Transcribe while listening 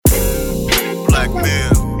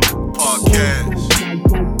Blackmail Podcast.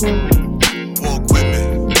 Walk with me.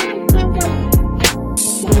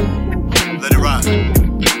 Let it ride.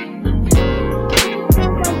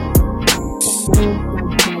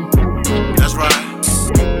 That's right.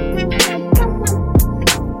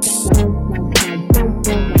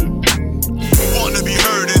 Want to be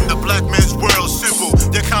heard in the black man's world. Simple,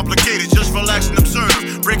 they're complicated. Just relax and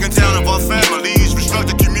observe. Breaking down of our families,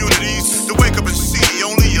 restructured communities. To wake up and see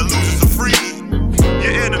only your losers are free.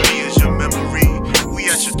 Your enemy is your memory. We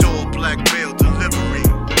at your door, blackmail delivery.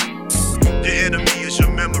 Your enemy is your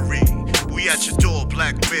memory. We at your door,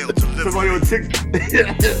 blackmail delivery. Somebody on TikTok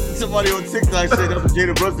said that's what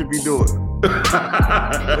Jada Brunson be doing.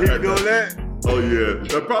 He be doing that? Oh yeah,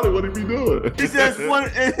 that's probably what he be doing. He says one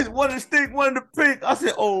in the stick, one in the pink. I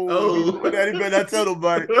said, oh. Daddy better not tell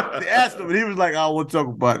nobody. They asked him, and he was like, I don't want to talk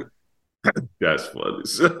about it. That's funny.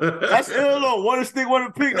 That's ill though. One in the stick, one in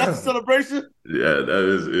the pink. That's a celebration. Yeah, that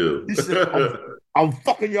is ill. He said, I'm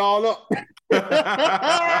fucking y'all up.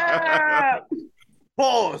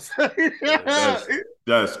 Pause.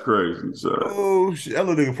 That's crazy, son. Oh shit! That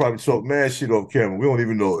little nigga probably talk mad shit off camera. We don't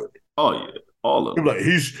even know it. Oh yeah, all of He them. be like,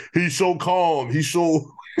 he's so calm. He's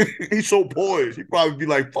so he's so poised. He probably be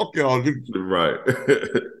like, fuck y'all. Right,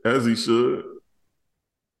 as he should.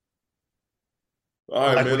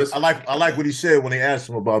 All right, man. I like what he said when they asked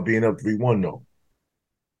him about being up 3-1 though.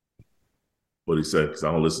 What he said, because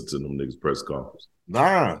I don't listen to them niggas press conference.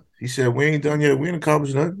 Nah, he said we ain't done yet. We ain't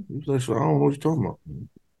accomplished nothing. He was like, so I don't know what you're talking about.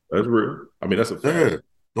 That's real. I mean, that's a fact. Yeah.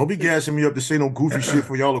 Don't be gassing me up to say no goofy shit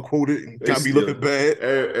for y'all to quote it and got me looking bad.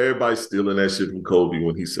 Everybody's stealing that shit from Kobe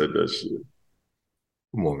when he said that shit.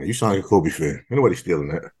 Come on, man. You sound like a Kobe fan. Ain't nobody stealing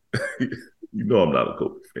that. You know I'm not a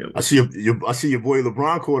Kobe fan. I see your boy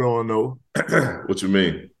LeBron caught on though. What you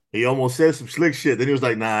mean? He almost said some slick shit. Then he was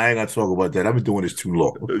like, nah, I ain't got to talk about that. I've been doing this too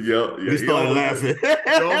long. Yeah. He started laughing. He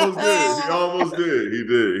almost did.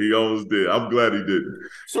 He almost did. I'm glad he didn't.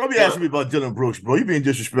 So don't be asking me about Dylan Brooks, bro. You being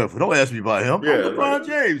disrespectful. Don't ask me about him. Yeah, I'm LeBron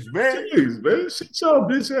James, man. Jeez, man. Shut your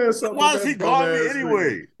bitch ass up. Why is he guarding me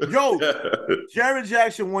anyway? Yo, Jaren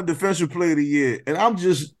Jackson won Defensive Player of the Year, and I'm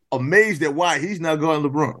just amazed at why he's not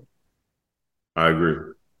guarding LeBron. I agree.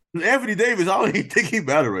 Anthony Davis, I don't even think he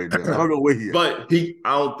better right now. I don't know where he is. But I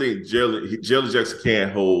don't think Jalen Jackson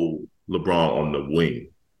can't hold LeBron on the wing.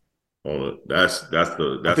 That's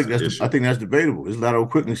the issue. I think that's debatable. His lateral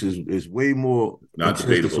quickness is way more not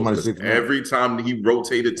debatable. Every time he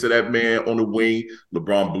rotated to that man on the wing,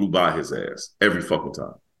 LeBron blew by his ass every fucking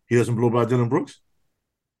time. He doesn't blow by Dylan Brooks?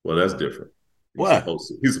 Well, that's different. What?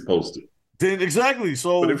 He's supposed to. Then exactly.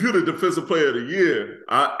 So, but if you're the defensive player of the year,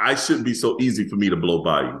 I shouldn't be so easy for me to blow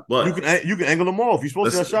by you. But you can angle them off. You're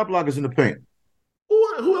supposed to have shot blockers in the paint.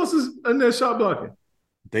 Who else is in there shot blocking?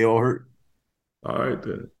 They all hurt. All right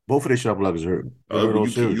then. Both of their shot blockers hurt.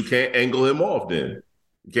 You can't angle him off then.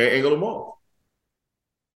 You can't angle him off.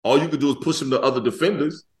 All you could do is push him to other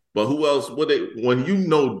defenders. But who else? When you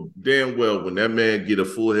know damn well when that man get a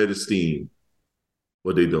full head of steam,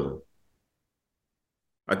 what they doing?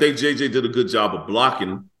 I think JJ did a good job of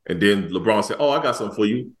blocking, and then LeBron said, I got something for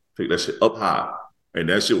you. Pick that shit up high. And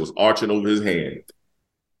that shit was arching over his hand.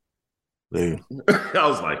 Damn. I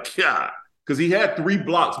was like, God. Because he had 3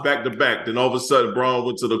 blocks back to back. Then all of a sudden, Braun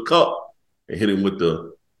went to the cup and hit him with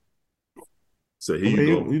the. So here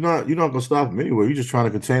you go. You're not gonna stop him anyway. You're just trying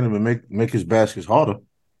to contain him and make his baskets harder.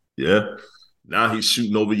 Yeah. Now he's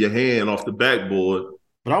shooting over your hand off the backboard.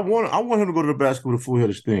 But I want him to go to the basket with a full head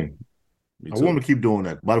of steam. I want him to keep doing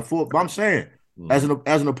that. I'm saying, as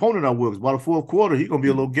an opponent, I will. Because by the fourth quarter, he's gonna be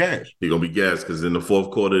a little gassed. He's gonna be gassed because in the fourth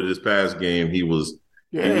quarter of this past game, he was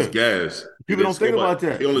gassed. People don't think about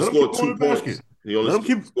that. He only scored 2 points. Let him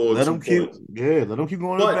keep going to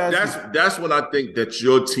the basket. That's when I think that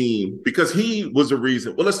your team, because he was the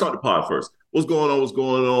reason. Well, let's start the pod first. What's going on?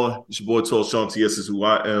 It's your boy Tall Sean T.S. is who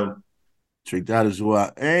I am. Trick, that is who I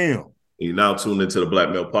am. You're now tuned into the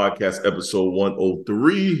Blackmail Podcast, episode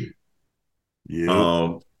 103.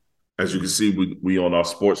 Yeah. As you can see, we on our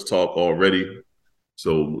sports talk already.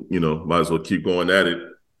 So, might as well keep going at it.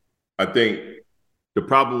 I think the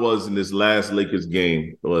problem was in this last Lakers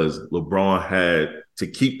game was LeBron had to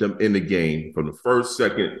keep them in the game from the first,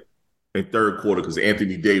 second, and third quarter because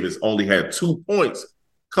Anthony Davis only had 2 points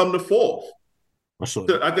come the fourth.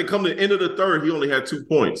 I think come the end of the third, he only had 2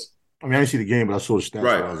 points. I mean, I didn't see the game, but I saw the stats.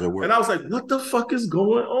 Right. While I was at work. And I was like, what the fuck is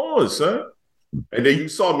going on, son? And then you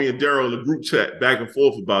saw me and Daryl in the group chat back and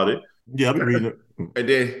forth about it. Yeah, I've been reading it. And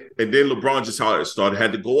then LeBron just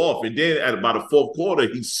had to go off. And then at about the fourth quarter,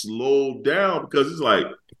 he slowed down because it's like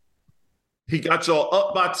he got y'all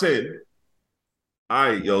up by 10.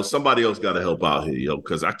 somebody else got to help out here, yo,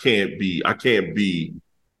 because I can't be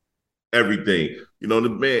everything. You know, the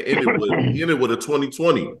man ended with a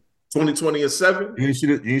 2020 and 7. You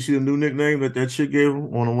see the new nickname that chick gave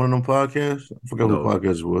him on one of them podcasts? I forgot what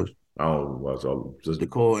podcast it was. I don't watch all just they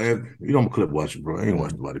call him, you know, I'm a clip watcher, bro. I ain't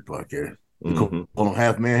watched nobody podcast. They call him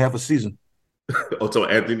half man, half a season. Oh, so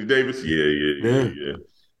Anthony Davis?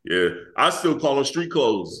 Yeah. I still call him street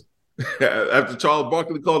clothes. After Charles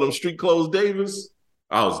Barkley called him street clothes Davis,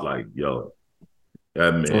 I was like, yo,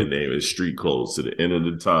 that man name is street clothes to the end of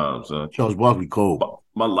the time, son. Charles Barkley cold.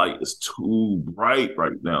 My light is too bright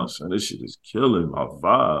right now, son. This shit is killing my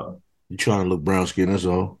vibe. You trying to look brown skin, that's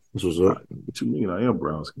all. That's what's up. What you mean? I am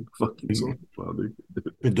brown skin. Fuck you talking about, nigga.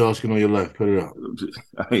 Been dark skin on your left. Cut it out.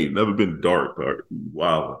 I ain't never been dark.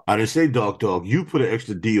 Wow. I didn't say dark dog. You put an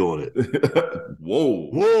extra D on it. Whoa.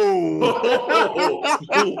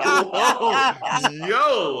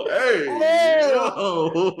 Yo, hey.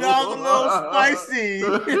 Yo. That was a little spicy.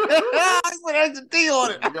 I put an extra D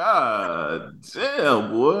on it. God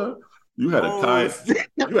damn, boy. You had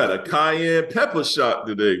a cayenne pepper shot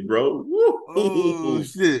today, bro. Woo. Oh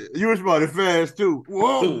shit! You responded fast too.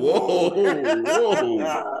 Whoa.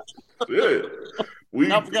 Shit. We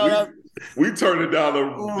turned it down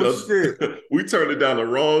we turned it down the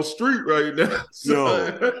wrong street right now. Yo,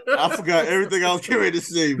 I forgot everything I was getting to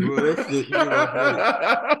say, bro. That shit,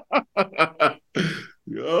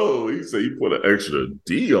 Yo, he said you put an extra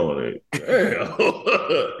D on it. Damn.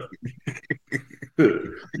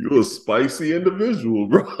 You're a spicy individual,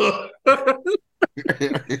 bro. God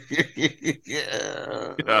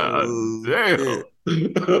damn.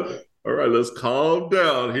 All right, let's calm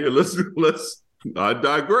down here. Let's I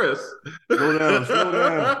digress. Slow down,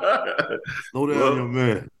 young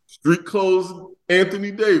man. Street clothes Anthony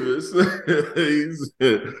Davis.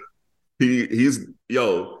 he's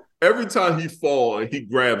yo. Every time he fall and he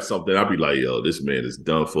grabs something, I'll be like, yo, this man is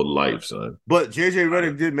done for life, son. But JJ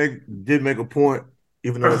Redick did make a point,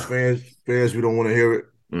 even though as fans, we don't want to hear it.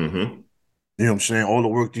 Mm-hmm. You know what I'm saying? All the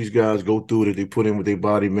work these guys go through that they put in with their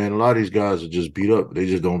body, man, a lot of these guys are just beat up. They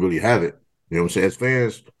just don't really have it. You know what I'm saying? As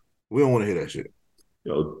fans, we don't want to hear that shit.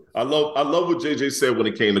 Yo, I love what JJ said when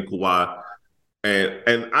it came to Kawhi.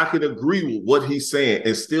 And I can agree with what he's saying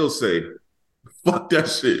and still say, fuck that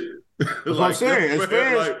shit. That's what I'm saying.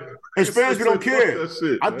 As fans, we don't care.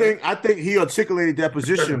 Shit, I think he articulated that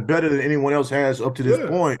position better than anyone else has up to this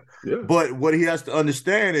point. Yeah. But what he has to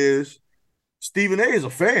understand is Stephen A is a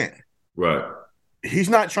fan. Right. He's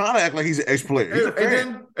not trying to act like he's an ex-player. He's a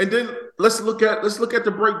fan. And then let's look at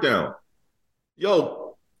the breakdown.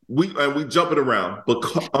 Yo, we jumping around, but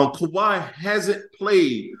Kawhi hasn't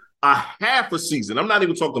played a half a season. I'm not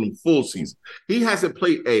even talking a full season. He hasn't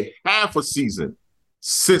played a half a season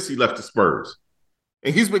since he left the Spurs.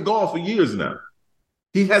 And he's been gone for years now.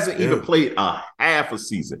 He hasn't even played a half a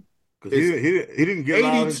season. Because he didn't get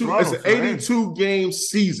 82. It's an 82 game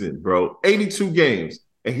season, bro. 82 games.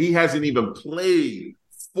 And he hasn't even played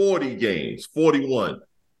 40 games, 41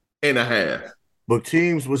 and a half. But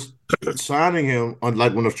teams was signing him,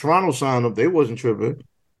 like when the Toronto signed him, they wasn't tripping.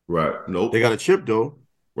 Right. Nope. They got a chip though.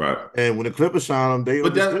 Right. And when the Clippers signed him,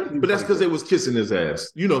 But that's because they was kissing his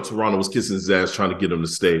ass. You know, Toronto was kissing his ass trying to get him to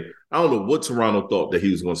stay. I don't know what Toronto thought that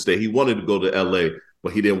he was going to stay. He wanted to go to LA,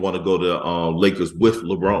 but he didn't want to go to I with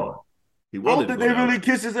LeBron. I don't think they really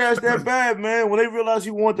kissed his ass that bad, man. When they realized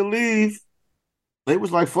he wanted to leave, they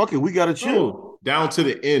was like, fuck it, we got to chill. Down to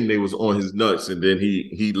the end, they was on his nuts, and then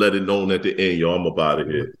he let it known at the end, yo, I'm about to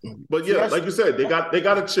hit. But yeah, like you said, they got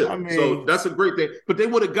a chip. I mean, so that's a great thing. But they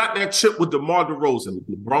would have got that chip with DeMar DeRozan.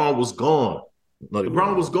 LeBron was gone.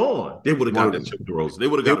 LeBron was gone. They would have got that chip with DeRozan. They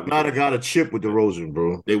would have got a chip with DeRozan,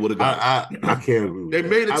 bro. They would have got. I can't believe. They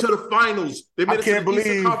made it to the finals. They made it to the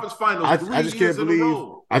Eastern Conference Finals. I just can't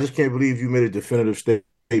believe. I just can't believe you made a definitive statement.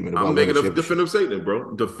 I'm making a definitive statement,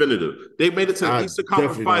 bro. Definitive. They made it to the Eastern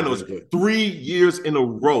Conference Finals 3 years in a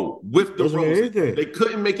row with DeRozan. They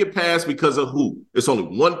couldn't make it past because of who? It's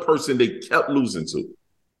only one person they kept losing to.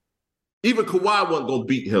 Even Kawhi wasn't going to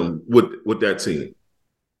beat him with that team.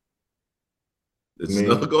 It's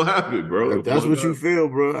not going to happen, bro. If that's what you feel,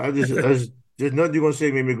 bro. There's nothing you're going to say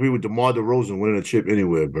made me agree with DeMar DeRozan winning a chip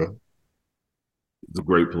anywhere, bro. He's a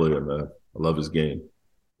great player, man. I love his game.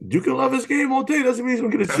 You can love his game all day. Doesn't mean he's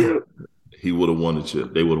going to get a chip. He would have won the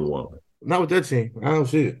chip. They would have won. Not with that team. I don't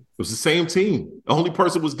see it. It was the same team. The only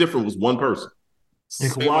person was different was one person.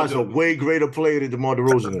 And Kawhi's a way greater player than DeMar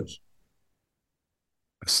DeRozan is.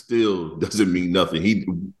 Still doesn't mean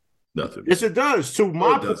nothing. Nothing. Yes, it does. To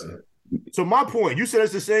my point, you said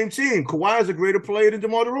it's the same team. Kawhi is a greater player than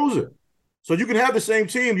DeMar DeRozan. So you can have the same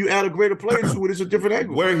team. You add a greater player to it. It's a different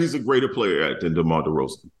angle. Where he's a greater player at than DeMar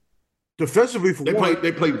DeRozan. Defensively, for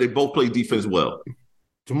They both play defense well.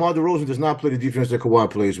 DeMar DeRozan does not play the defense that Kawhi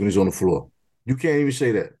plays when he's on the floor. You can't even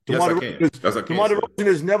say that. DeMar DeRozan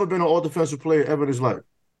has never been an all-defensive player ever in his life.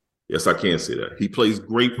 Yes, I can say that. He plays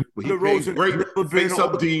great. He plays great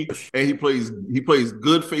face-up D, and he plays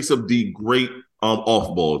good face-up D, great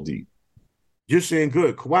off-ball D. You're saying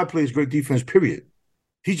good. Kawhi plays great defense, period.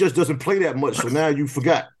 He just doesn't play that much, so now you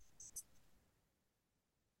forgot.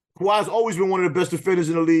 Kawhi's always been one of the best defenders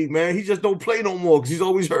in the league, man. He just don't play no more because he's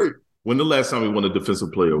always hurt. When the last time he won a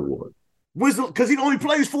Defensive Player Award? Because he only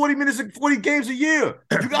plays 40 minutes and 40 games a year.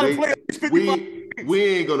 You got to play 55 We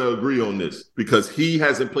ain't going to agree on this because he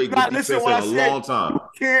hasn't played good defense in a long time. You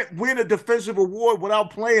can't win a defensive award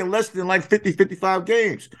without playing less than like 50, 55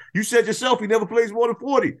 games. You said yourself he never plays more than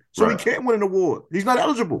 40, so He can't win an award. He's not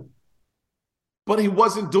eligible. But he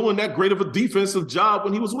wasn't doing that great of a defensive job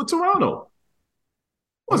when he was with Toronto.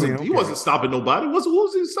 He wasn't stopping nobody. Who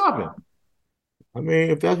was he stopping? I mean,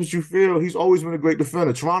 if that's what you feel, he's always been a great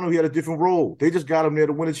defender. Toronto, he had a different role. They just got him there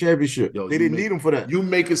to win a championship. They didn't need him for that. You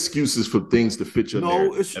make excuses for things to fit your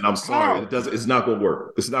narrative. And I'm sorry, it's not going to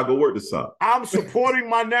work. It's not going to work this time. I'm supporting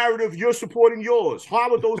my narrative. You're supporting yours.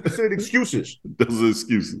 How are those considered excuses? Those are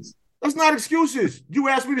excuses. That's not excuses. You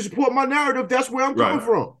asked me to support my narrative. That's where I'm coming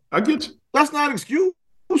from. I get you. That's not an excuse.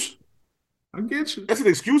 I get you. That's an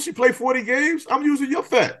excuse. You play 40 games. I'm using your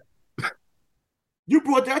fact. You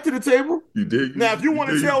brought that to the table. You did. Now, if you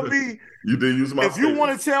want to tell me, you did use my. If you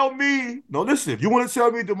want to tell me, no, listen. If you want to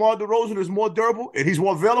tell me DeMar DeRozan is more durable and he's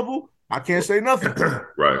more available, I can't say nothing.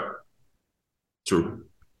 Right. True.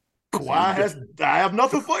 I have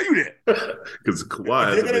nothing for you there. Because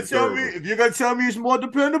Kawhi. If you're gonna tell me he's more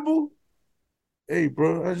dependable, hey,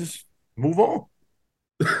 bro, I just move on.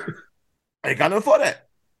 I ain't got nothing for that.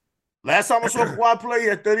 Last time I saw Kawhi play, he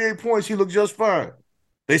had 38 points. He looked just fine.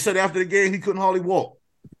 They said after the game he couldn't hardly walk.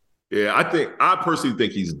 Yeah, I personally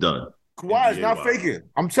think he's done. Kawhi is not faking.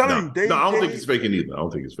 I'm telling you. I don't think he's faking either.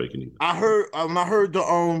 I heard I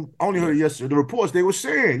only heard it yesterday. The reports they were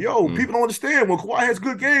saying, people don't understand when Kawhi has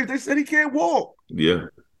good games. They said he can't walk. Yeah.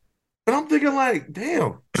 And I'm thinking like,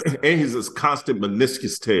 damn. And he's this constant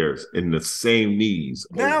meniscus tears in the same knees.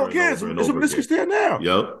 Now again, it's a meniscus tear now.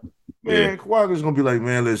 Yep. Man, Kawhi is gonna be like,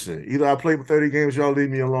 man, listen, either I play for 30 games, y'all leave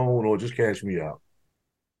me alone, or just cash me out.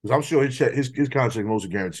 Because I'm sure his contract mostly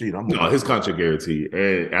guaranteed. His contract guaranteed.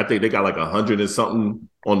 And I think they got like 100 and something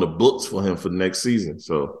on the books for him for next season.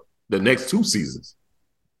 So the next 2 seasons.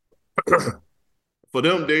 For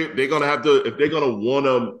them, they're gonna have to, if they're gonna want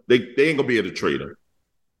him, they ain't gonna be able to trade him.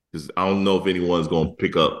 Because I don't know if anyone's gonna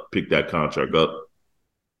pick that contract up.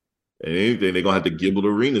 And anything, they're gonna have to Gilbert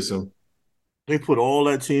Arenas him. They put all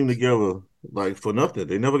that team together like for nothing.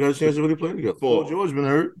 They never got a chance to really play together. Paul George been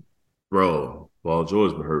hurt. Bro, Paul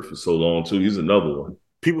George been hurt for so long too. He's another one.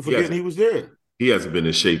 People forgetting he was there. He hasn't been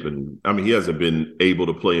in shape, and he hasn't been able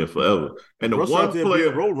to play in forever. And the one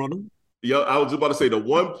player, role runner. Yeah, I was about to say the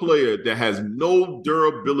one player that has no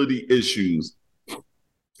durability issues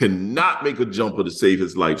cannot make a jumper to save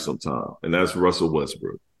his life sometime, and that's Russell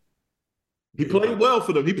Westbrook. He played well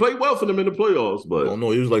for them. He played well for them in the playoffs, but oh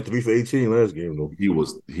no, he was like 3 for 18 last game though. He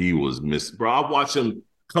was missed, bro. I watched him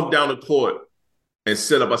come down the court and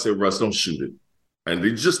set up. I said, Russ, don't shoot it. And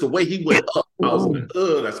just the way he went up, I was like,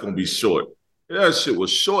 that's gonna be short. That shit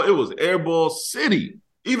was short. It was airball city.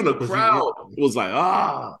 Even the crowd was like,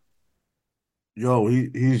 Yo,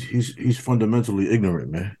 he's fundamentally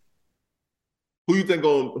ignorant, man. Who you think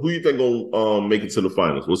gonna make it to the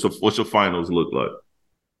finals? What's your finals look like?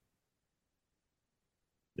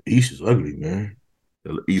 The East is ugly, man.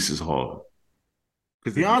 The East is hard.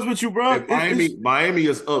 To be honest with you, bro, Miami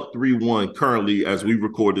is up 3-1 currently as we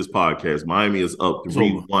record this podcast. Miami is up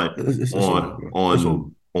 3-1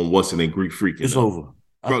 on what's in a Greek freak. It's over.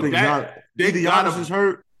 Bro, I think Giannis is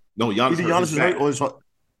hurt. No, Giannis is hurt, or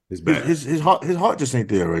his back. His heart just ain't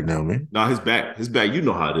there right now, man. No, his back. You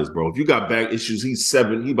know how it is, bro. If you got back issues, he's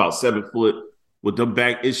about 7 foot with them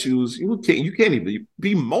back issues. You can't even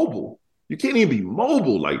be mobile. You can't even be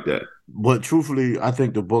mobile like that. But truthfully, I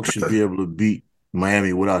think the Bucks should be able to beat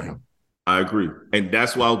Miami without him. I agree. And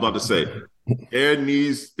that's what I was about to say.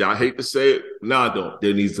 I hate to say it, I don't.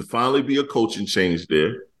 There needs to finally be a coaching change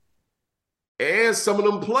there. And some of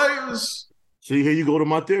them players. See, here you go to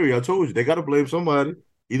my theory. I told you, they got to blame somebody,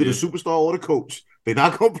 either the superstar or the coach. They're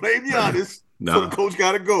not going to blame Giannis. So the coach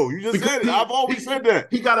got to go. You just said it. I've always said that.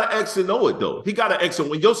 He got to X and O it, though. He got to X and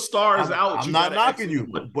when your star is out, I'm not knocking you.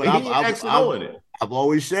 But I've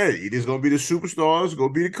always said it is going to be the superstar. It's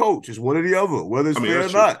going to be the coach. It's one or the other, whether it's fair or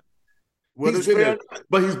not. Whether he's been there,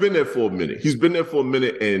 but he's been there for a minute. He's been there for a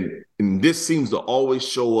minute, and this seems to always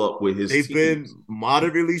show up with his. They've been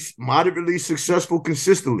moderately successful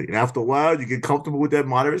consistently, and after a while, you get comfortable with that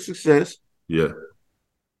moderate success. Yeah.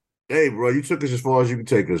 Hey, bro, you took us as far as you can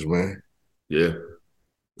take us, man. Yeah.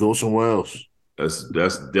 Go somewhere else. That's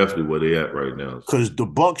definitely where they at right now. Because the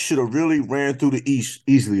Bucks should have really ran through the East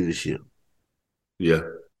easily this year. Yeah.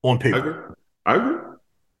 On paper. I agree.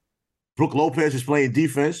 Brook Lopez is playing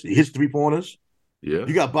defense. He hits 3-pointers. Yeah.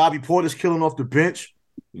 You got Bobby Portis killing off the bench.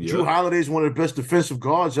 Yeah. Drew Holiday is one of the best defensive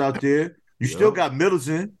guards out there. You still got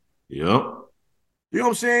Middleton. Yeah. You know what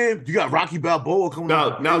I'm saying? You got Rocky Balboa coming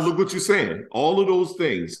out. Now look what you're saying. All of those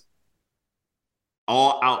things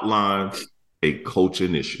all outline a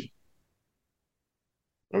coaching issue.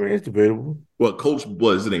 I mean, it's debatable. What coach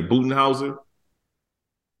was it? Budenhauser?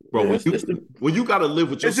 Bro, when you got to live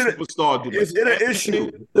with your superstar, is it an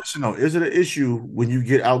issue? Listen, no, is it an issue when you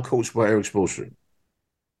get outcoached by Eric Spoelstra?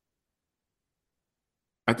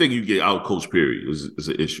 I think you get outcoached. Period is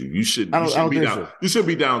an issue. You should be down. So. You should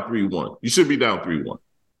be down 3-1. You should be down 3-1.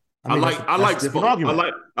 I like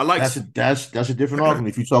Spoelstra. I like that's a different argument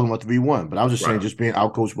if you're talking about 3-1. But I was just saying, just being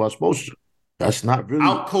outcoached by Spoelstra. That's not really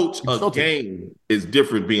outcoach a game is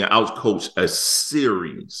different being outcoached a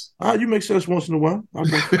series. You make sense once in a while.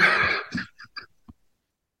 What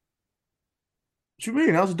you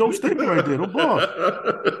mean? That was a dope statement right there. Don't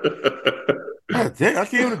bother. God damn, I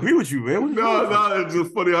can't even agree with you, man. No, it's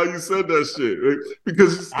just funny how you said that shit. Right?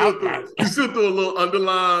 Because you still threw a little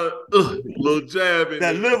underline, little jab in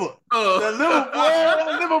that liver.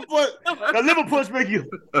 That liver punch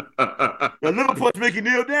make you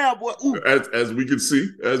kneel down, boy. Ooh. As we can see,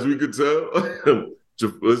 as we can tell.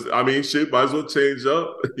 I mean, shit might as well change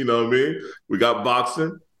up. You know what I mean? We got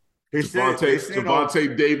boxing.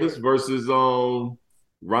 Javante Davis versus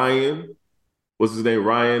Ryan. What's his name?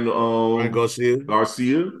 Ryan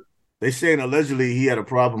Garcia. They saying allegedly he had a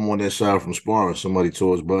problem on that side from sparring. Somebody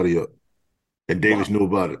tore his body up. And Davis knew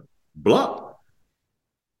about it. Block?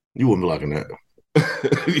 You wasn't blocking that.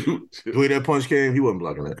 The way that punch came, he wasn't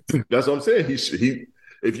blocking that. That's what I'm saying. He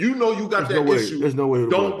if you know you got issue, there's no way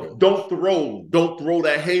don't throw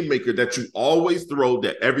that haymaker that you always throw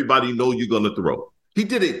that everybody know you're gonna throw. He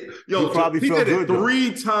did it. He did it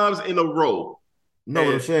 3 times in a row. No,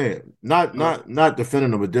 what I'm saying, not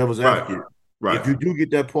defending him, but devil's advocate. Right. If you do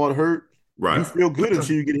get that part hurt, you feel good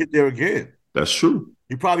until you get hit there again. That's true.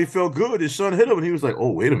 He probably felt good. His son hit him, and he was like,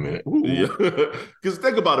 "Oh, wait a minute." Because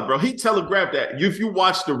think about it, bro. He telegraphed that. If you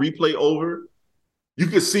watch the replay over, you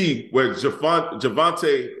can see where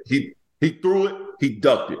Javante he threw it, he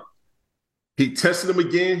ducked it. He tested him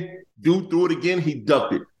again. Dude threw it again. He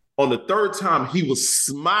ducked it. On the 3rd time, he was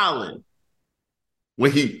smiling.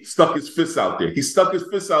 When he stuck his fist out there. He stuck his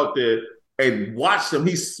fist out there and watched him.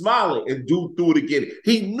 He's smiling and dude threw it again.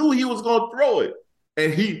 He knew he was going to throw it.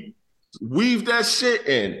 And he weaved that shit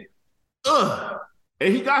and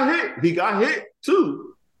he got hit. He got hit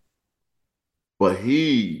too. But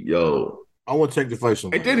I want to take the fight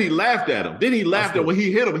somewhere. And then he laughed at him. Then he laughed at when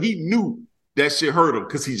he hit him. He knew that shit hurt him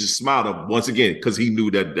because he just smiled at him once again because he knew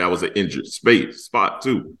that was an injured spot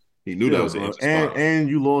too. He knew that was an injured spot. And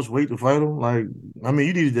you lost weight to fight him. Like, I mean,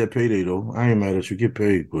 you needed that payday though. I ain't mad at you. Get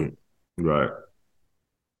paid, but right.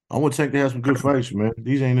 I want Tank to have some good fights, man.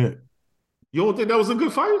 These ain't it. You don't think that was a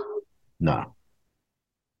good fight? Nah.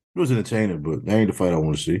 It was entertaining, but that ain't the fight I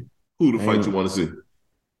want to see. Who the fight you want to see?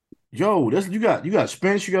 Yo, you got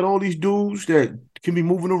Spence, you got all these dudes that can be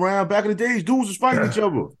moving around. Back in the days, dudes was fighting each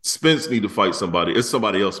other. Spence need to fight somebody. It's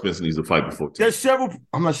somebody else Spence needs to fight before. There's several.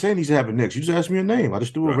 I'm not saying these happen next. You just asked me a name. I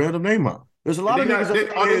just threw a random name out. There's a lot of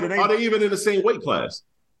niggas. Are they even in the same weight class?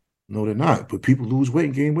 No, they're not. But people lose weight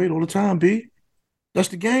and gain weight all the time, B. That's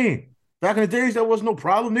the game. Back in the days, that was no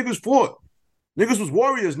problem. Niggas fought. Niggas was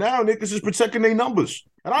warriors. Now niggas is protecting their numbers.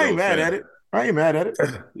 And I ain't mad at it.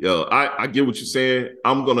 Yo, I get what you're saying.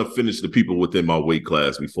 I'm going to finish the people within my weight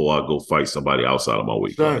class before I go fight somebody outside of my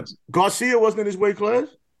weight class. Garcia wasn't in his weight class?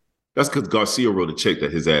 That's because Garcia wrote a check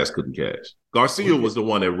that his ass couldn't cash. Garcia was the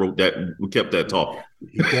one that wrote that, kept that talking.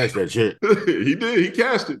 He cashed that check. He did. He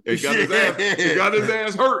cashed it. And got his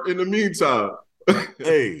ass hurt in the meantime.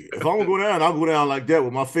 Hey, if I'm going to go down, I'll go down like that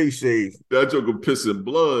with my face shaved. That joker pissing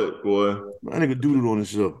blood, boy. That nigga doodled on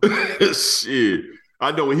himself. Shit. I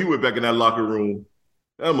know when he went back in that locker room,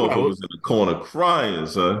 that motherfucker was in the corner crying,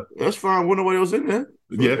 son. That's fine. When nobody else in there.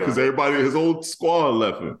 Yeah, because everybody, his old squad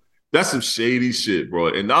left him. That's some shady shit, bro.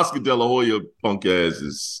 And Oscar De La Hoya punk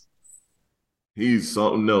ass he's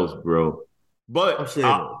something else, bro. But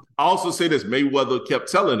I also say this, Mayweather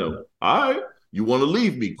kept telling him, all right, you want to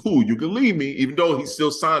leave me? Cool, you can leave me, even though he's still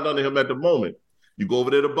signed under him at the moment. You go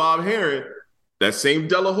over there to Bob Heron, that same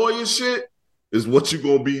De La Hoya shit is what you're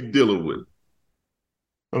gonna be dealing with.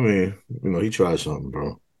 I mean, he tried something,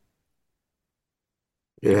 bro.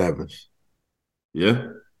 It happens. Yeah.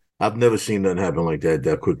 I've never seen nothing happen like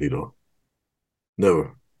that quickly, though.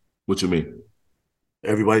 Never. What you mean?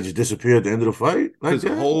 Everybody just disappeared at the end of the fight? Like His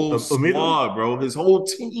whole squad, bro. His whole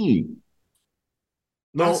team.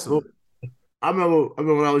 No, I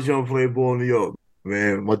remember when I was young playing ball in New York.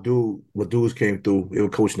 Man, my dudes came through. They were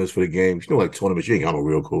coaching us for the games. Like tournaments, you ain't got no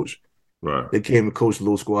real coach. Right. They came and coached the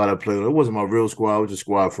little squad I played with. It wasn't my real squad. It was a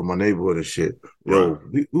squad from my neighborhood and shit. Yo,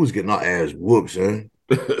 we was getting our ass whooped, man.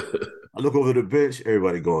 I look over the bench,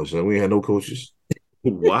 everybody going, son. We ain't had no coaches.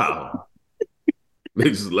 Wow. They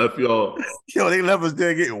just left y'all. Yo, they left us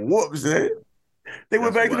there getting whooped, man. They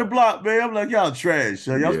went back to the block, man. I'm like, y'all trash,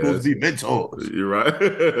 son. Y'all supposed to be mentors. You're right.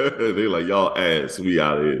 They like, y'all ass. We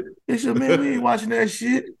out here. They said, man, we ain't watching that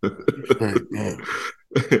shit. Like, damn.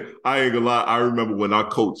 I ain't gonna lie. I remember when our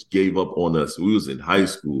coach gave up on us. We was in high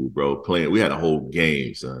school, bro, playing. We had a whole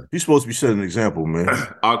game, son. You're supposed to be setting an example, man.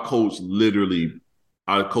 Our coach we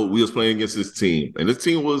was playing against this team, and this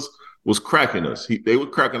team was cracking us. They were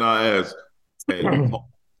cracking our ass. And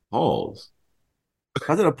pause.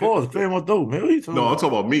 I did a pause. Clear my throat, man. What are you talking about? I'm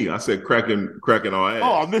talking about me. I said cracking our ass.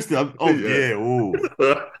 Oh, I missed it. Yeah. Ooh.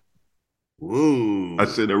 Ooh. I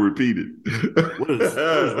shouldn't have repeated. What is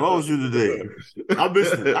wrong with you today? I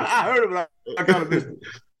missed it. I heard it, but I kind of missed it.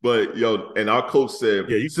 But and our coach said,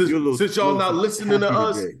 since y'all not listening to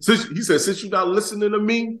us, since you're not listening to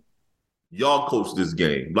me, y'all coach this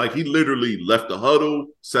game. Like he literally left the huddle,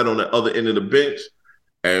 sat on the other end of the bench,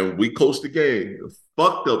 and we coached the game. The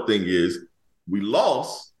fucked up thing is we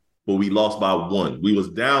lost, but we lost by 1. We was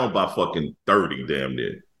down by fucking 30, damn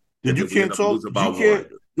near. You can't talk.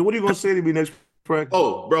 What are you gonna say to me next practice?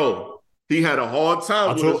 Oh, bro, he had a hard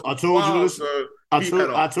time. I told you to listen.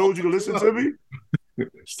 I told you to listen to me.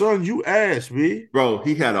 Son, you asked me. Bro,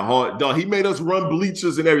 he had a hard dog. He made us run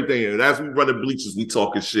bleachers and everything. And as we run the bleachers, we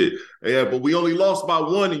talking shit. Yeah, but we only lost by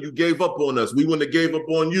 1 and you gave up on us. We wouldn't have gave up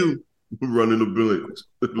on you running the bleachers.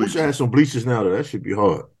 We should have some bleachers now, though. That should be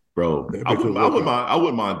hard. Bro, I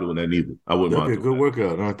wouldn't mind doing that neither. I wouldn't mind. That'd be a good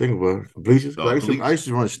workout. I think about it. Bleachers. I used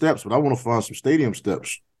to run steps, but I want to find some stadium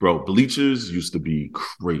steps. Bro, bleachers used to be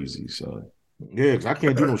crazy, son. Yeah, because I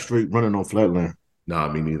can't do no straight running on flatland. Nah,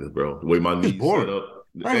 me neither, bro. The way my knees set up.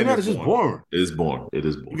 It's just boring. It is boring.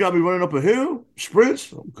 You got me running up a hill,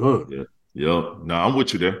 sprints. I'm good. Yeah. Nah, I'm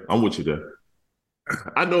with you there.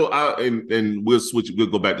 I know. And we'll switch. We'll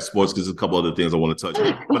go back to sports because there's a couple other things I want to touch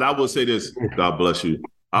on. But I will say this. God bless you.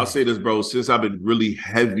 I'll say this, bro. Since I've been really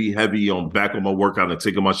heavy on back on my workout and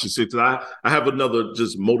taking my shit, I have another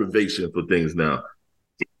just motivation for things now.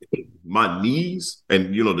 My knees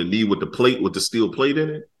and the knee with the plate with the steel plate in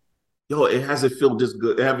it. Yo, it hasn't felt this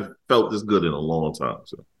good. It haven't felt this good in a long time.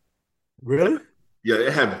 So. Really? Yeah,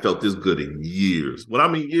 it haven't felt this good in years. When I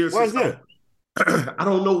mean years, why is that? I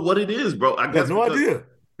don't know what it is, bro. I guess no idea.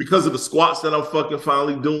 Because of the squats that I'm fucking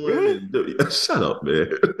finally doing. Really? Shut up, man.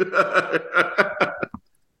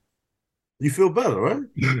 You feel better, right?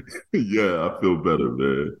 Yeah, I feel better,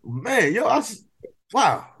 man. Man,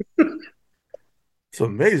 wow. It's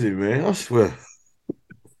amazing, man. I swear.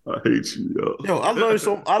 I hate you, yo. Yo, I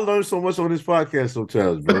learned so much on this podcast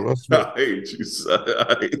sometimes, bro. I hate you, son.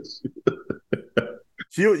 I hate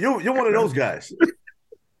you. You're one of those guys.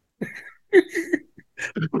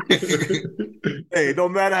 Hey, it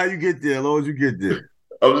don't matter how you get there, as long as you get there.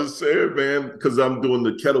 I'm just saying, man, because I'm doing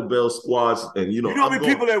the kettlebell squats, and you know how many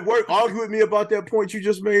people at work argue with me about that point you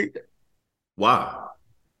just made? Why?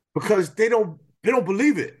 Because they don't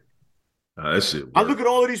believe it. That shit works. I look at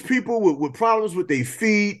all of these people with problems with their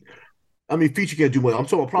feet. I mean, feet you can't do much. I'm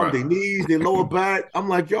talking about problems with their knees, their lower back. I'm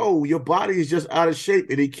like, yo, your body is just out of shape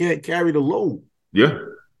and it can't carry the load. Yeah.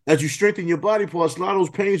 As you strengthen your body parts, a lot of those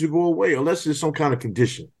pains will go away unless there's some kind of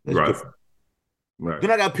condition. That's different. Right. Then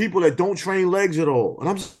I got people that don't train legs at all. And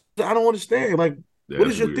I don't understand. Like, what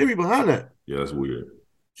is your theory behind that? Yeah, that's weird.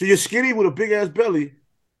 So you're skinny with a big ass belly,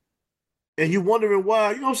 and you're wondering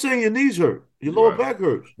why, you know what I'm saying, your knees hurt, your lower back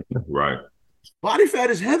hurts. Right. Body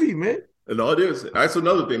fat is heavy, man. No, it is. That's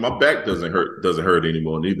another thing. My back doesn't hurt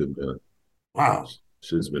anymore neither, man. Wow.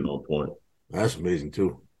 Shit's been on point. That's amazing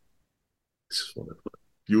too. If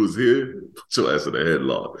you was here, put your ass in a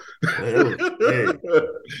headlock. Hey,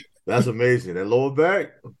 that's amazing. That lower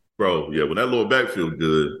back? Bro, yeah, when that lower back feel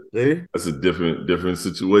good, see? That's a different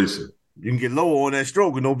situation. You can get lower on that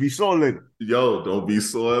stroke and don't be sore later. Yo, don't be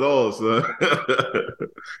sore at all, son.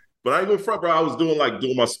 But I ain't going front, bro. I was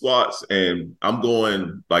doing my squats, and I'm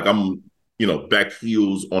going back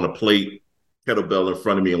heels on a plate, kettlebell in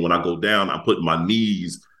front of me, and when I go down, I put my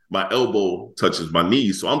elbow touches my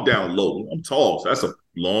knees, so I'm down low. I'm tall, so that's a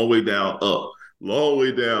long way down up.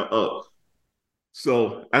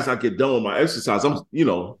 So as I get done with my exercise,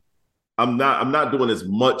 I'm not doing as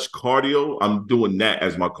much cardio. I'm doing that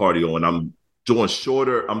as my cardio, and I'm doing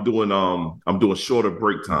shorter. I'm doing shorter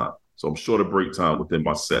break time. So I'm shorter break time within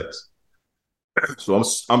my sets. So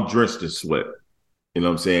I'm drenched in sweat. You know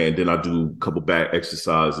what I'm saying? And then I do a couple back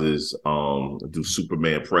exercises. I do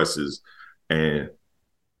Superman presses, and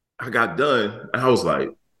I got done. And I was like,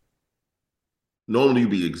 normally you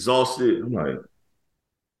be exhausted. I'm like,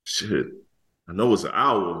 shit. I know it's an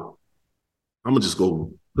hour. I'm gonna just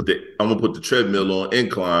go put the treadmill on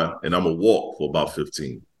incline, and I'm gonna walk for about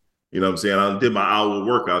 15. You know what I'm saying? I did my hour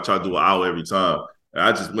workout. I try to do an hour every time. And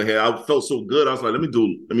I just went ahead. I felt so good. I was like, let me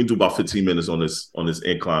do about 15 minutes on this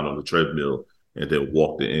incline on the treadmill, and then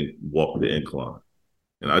walk the incline.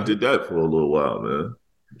 And I did that for a little while, man.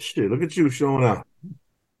 Shit, look at you showing out.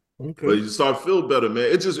 Okay. But you start to feel better, man.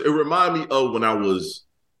 It reminded me of when I was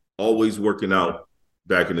always working out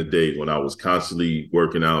back in the day, when I was constantly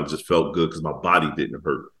working out, just felt good because my body didn't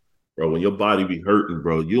hurt. Bro, when your body be hurting,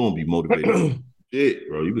 bro, you don't be motivated. Shit,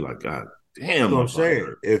 bro. You be like, God damn. That's what I'm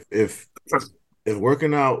saying. If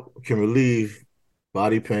working out can relieve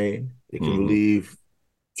body pain, it can relieve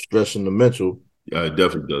stress in the mental. Yeah, it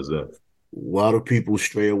definitely does that. Why do people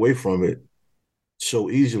stray away from it so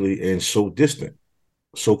easily and so distant,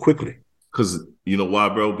 so quickly? Because you know why,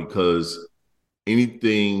 bro? Because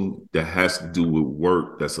anything that has to do with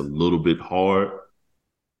work that's a little bit hard,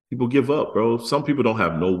 people give up, bro. Some people don't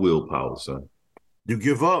have no willpower, son. You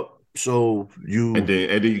give up. So and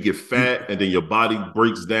then you get fat, and then your body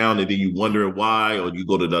breaks down, and then you wonder why, or you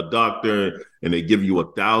go to the doctor and they give you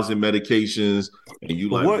 1,000 medications, and you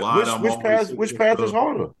like, which path is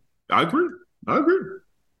harder? I agree. You know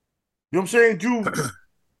what I'm saying, dude?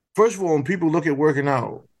 First of all, when people look at working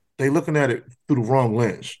out, they looking at it through the wrong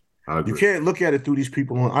lens. You can't look at it through these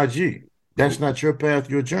people on IG. That's not your path,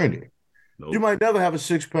 your journey. Nope. You might never have a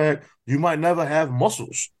six-pack. You might never have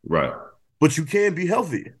muscles. Right. But you can be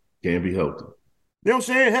healthy. Can be healthy. You know what I'm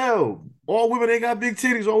saying? Hell, all women ain't got big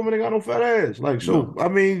titties. All women ain't got no fat ass. I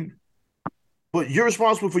mean, but you're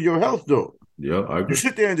responsible for your health, though. Yeah, I agree. You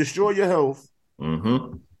sit there and destroy your health,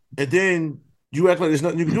 and then you act like there's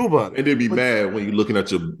nothing you can do about it. And then be mad when you're looking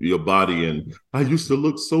at your body and, I used to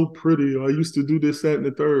look so pretty. I used to do this, that, and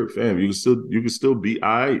the third. Fam, you can still be all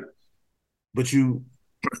right. But you,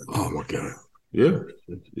 oh my God. Yeah.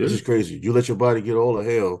 This is crazy. You let your body get all the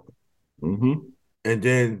hell. And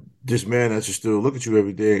then this man that should still look at you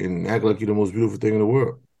every day and act like you're the most beautiful thing in the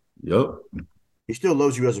world. Yep. He still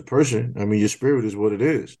loves you as a person. I mean, your spirit is what it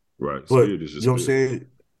is. Right. But spirit is you know what I'm saying?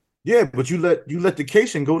 Yeah, but you let the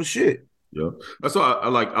casing go to shit. Yeah. That's why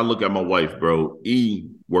I look at my wife, bro. E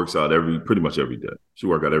works out pretty much every day. She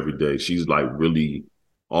works out every day. She's like really,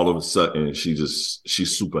 all of a sudden, she's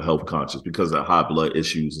super health conscious because of high blood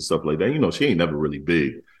issues and stuff like that. You know, she ain't never really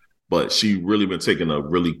big, but she really been taking a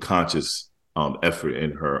really conscious effort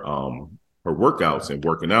in her workouts and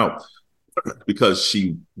working out because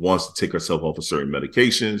she wants to take herself off of certain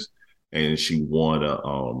medications, and she want to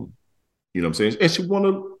you know what I'm saying, and she want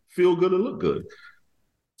to feel good and look good.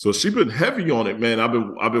 So she's been heavy on it, man. I've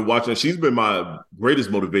been watching. She's been my greatest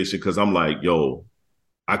motivation because I'm like, yo,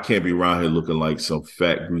 I can't be around here looking like some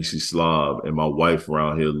fat greasy slob, and my wife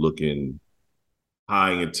around here looking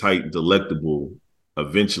high and tight and delectable.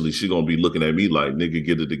 Eventually she's gonna be looking at me like, nigga,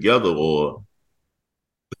 get it together, or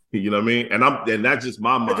you know what I mean? And that's just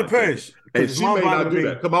my mind. It depends. And she may not do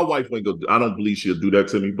that. Because my wife ain't go. I don't believe she'll do that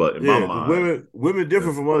to me, but in my mind. Women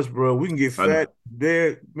different from us, bro. We can get fat,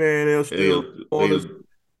 dead, man, they'll still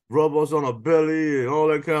rub us on our belly and all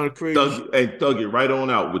that kind of crazy thug it right on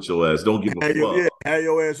out with your ass. Don't give a fuck. Yeah, have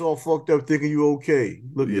your ass all fucked up thinking you okay.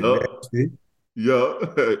 Look at that. Yeah.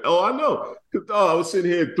 Oh, I know. I was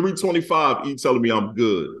sitting here at 325, E telling me I'm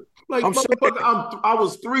good. Like, motherfucker, I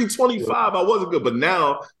was 325. I wasn't good. But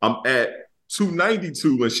now I'm at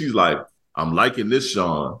 292. And she's like, I'm liking this,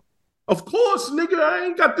 Sean. Of course, nigga. I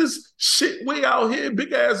ain't got this shit way out here.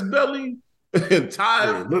 Big ass belly. And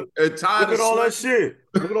tired. Look at all that shit.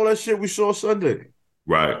 Look at all that shit we saw Sunday.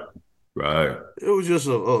 Right. It was just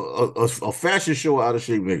a fashion show out of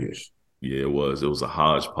shape niggas. Yeah, it was. It was a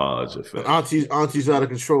hodgepodge effect. Auntie's out of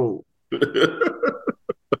control.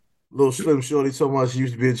 Little slim shorty talking about she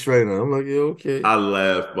used to be a trainer. I'm like, yeah, okay. I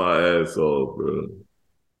laughed my ass off, bro.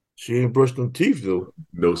 She ain't brushed them teeth though.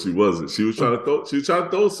 No, she wasn't. She was trying to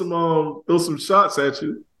throw some shots at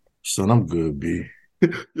you. Son, I'm good, B.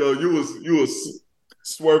 Yo, you was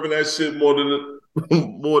swerving that shit more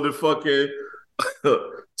than fucking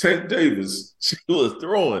Tank Davis, she was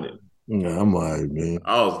throwing it. Yeah, I'm all right, man.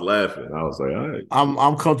 I was laughing. I was like, all right.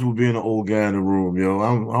 I'm comfortable being an old guy in the room, yo.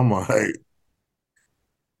 I'm all right.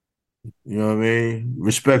 You know what I mean?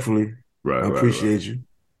 Respectfully, Right, I right. appreciate you.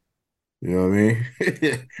 You know what I mean?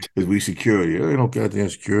 Because we security. There ain't no goddamn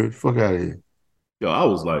security. Fuck out of here. Yo, I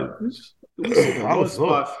was like, we sitting in I one was spot.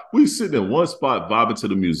 off. We sitting in one spot vibing to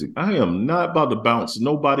the music. I am not about to bounce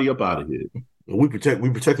nobody up out of here. We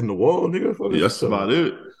protecting the wall, nigga. Fuck Yeah, that's about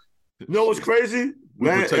it. You know what's crazy? We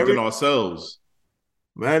protecting ourselves.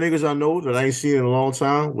 Man, niggas I know that I ain't seen in a long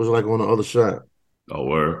time was like on the other side. Oh,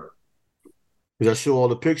 word. Because I show all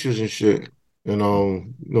the pictures and shit.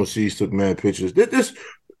 And C's took mad pictures. This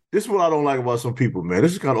is what I don't like about some people, man.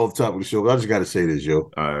 This is kind of off topic of the show. I just gotta say this,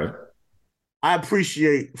 yo. All right. I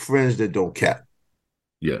appreciate friends that don't cap.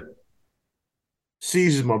 Yeah.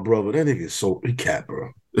 C's is my brother. That nigga is he cap,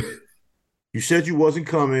 bro. You said you wasn't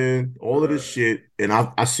coming, all of this shit, and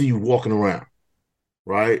I see you walking around,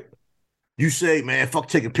 right? You say, man, fuck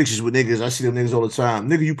taking pictures with niggas. I see them niggas all the time.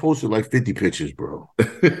 Nigga, you posted like 50 pictures, bro.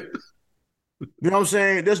 You know what I'm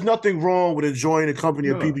saying? There's nothing wrong with enjoying the company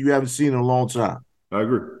of people you haven't seen in a long time. I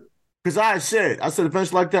agree. Because I said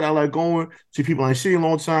events like that, I like going, see people I ain't seen in a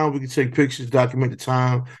long time. We can take pictures, document the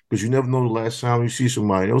time, because you never know the last time you see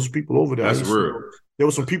somebody. There was some people over there. That's real. There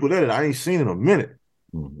was some people there that I ain't seen in a minute.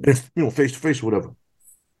 Mm-hmm. Face to face or whatever.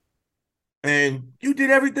 And you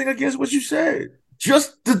did everything against what you said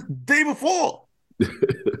just the day before. You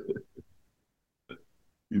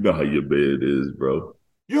know how your bed is, bro.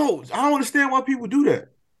 Yo, I don't understand why people do that.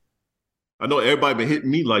 I know everybody been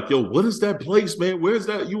hitting me like, yo, what is that place, man? Where's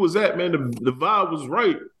that you was at, man? The vibe was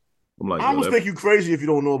right. I'm like, I almost think you crazy if you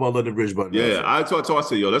don't know about London Bridge, but yeah, I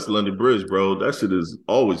said, yo, that's London Bridge, bro. That shit is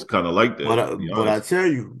always kind of like that. But I tell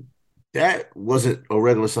you, that wasn't a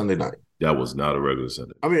regular Sunday night. That was not a regular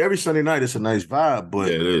Sunday. I mean, every Sunday night it's a nice vibe, but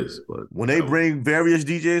yeah, it is. But when they bring various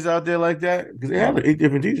DJs out there like that, because they have like 8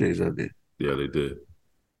 different DJs out there. Yeah, they did.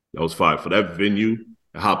 That was fine for that venue.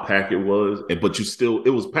 How packed it was, but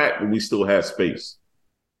it was packed, but we still had space.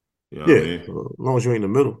 You know what I mean? As long as you ain't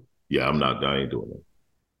in the middle. Yeah, I ain't doing that.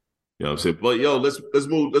 You know what I'm saying? But yo, let's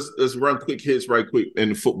move. Let's run quick hits right quick in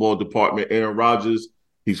the football department. Aaron Rodgers,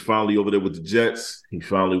 he's finally over there with the Jets. He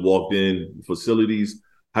finally walked in facilities.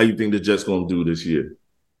 How you think the Jets gonna do this year?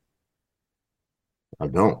 I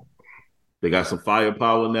don't. They got some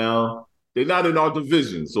firepower now. They're not in our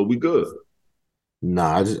division, so we good.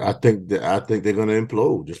 Nah, I think they're gonna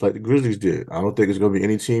implode, just like the Grizzlies did. I don't think it's gonna be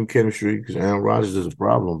any team chemistry because Aaron Rodgers is a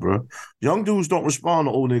problem, bro. Young dudes don't respond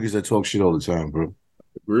to old niggas that talk shit all the time, bro.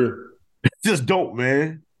 I agree. Just don't,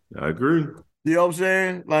 man. I agree. You know what I'm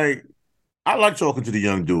saying? Like, I like talking to the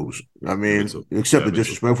young dudes. I mean, except the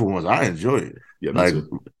disrespectful ones. I enjoy it. Yeah, like,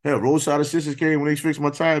 hell, Roadside Assistants came when they fixed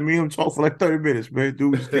my tire. Me and him talked for like 30 minutes, man.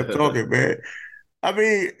 Dude just kept talking, man. I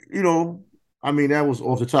mean, that was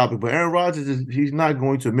off the topic, but Aaron Rodgers, he's not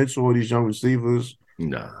going to mentor these young receivers.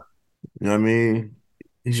 Nah. You know what I mean?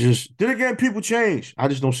 He's just, then again, people change. I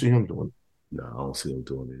just don't see him doing it. No, I don't see him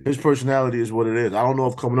doing it. His personality is what it is. I don't know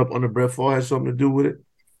if coming up under Brett Favre has something to do with it.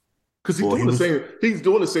 Because he's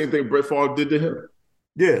doing the same thing Brett Favre did to him.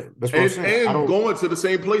 Yeah, that's what I'm saying. And going to the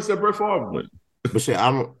same place that Brett Favre went. But say,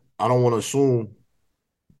 I don't want to assume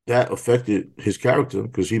that affected his character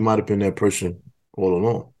because he might have been that person all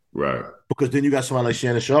along. Right. Because then you got somebody like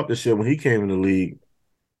Shannon Sharp that said when he came in the league,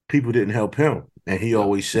 people didn't help him. And he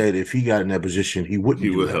always said if he got in that position, he wouldn't. He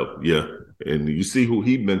would help. Yeah. And you see who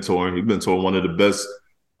he mentoring. He mentoring one of the best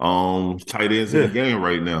tight ends in the game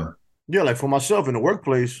right now. Yeah, like for myself in the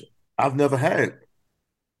workplace, I've never had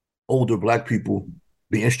older black people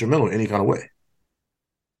be instrumental in any kind of way.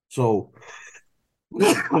 So,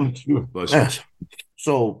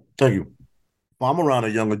 so thank you. If I'm around a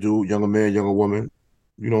younger dude, younger man, younger woman,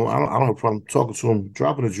 I don't have a problem talking to him,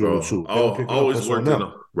 dropping a jewel or two. Always worked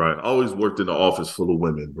in the office full of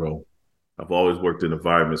women, bro. I've always worked in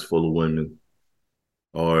environments full of women.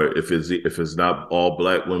 Or if it's not all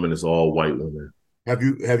black women, it's all white women. Have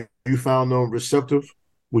you found them receptive?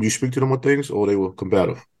 Would you speak to them on things, or they were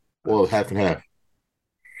combative, or half and half?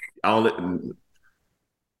 The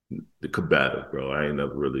combative, bro. I ain't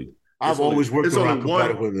never really. I've always worked around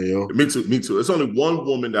combative women, yo. Me too. It's only one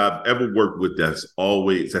woman that I've ever worked with that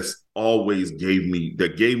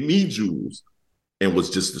gave me jewels and was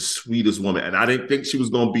just the sweetest woman. And I didn't think she was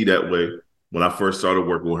gonna be that way when I first started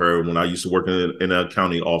working with her. When I used to work in an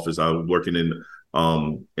accounting office, I was working in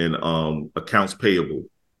accounts payable,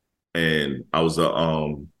 and I was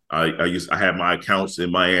I had my accounts in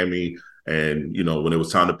Miami. And, when it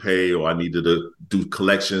was time to pay or I needed to do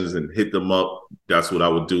collections and hit them up, that's what I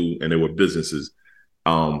would do. And they were businesses.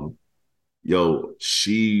 Yo,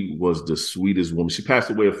 she was the sweetest woman. She passed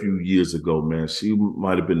away a few years ago, man. She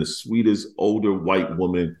might have been the sweetest older white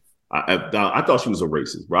woman. I thought she was a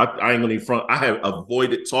racist, bro. I ain't gonna even front. I have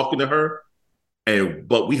avoided talking to her,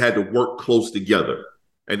 but we had to work close together.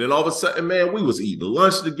 And then all of a sudden, man, we was eating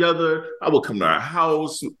lunch together. I would come to our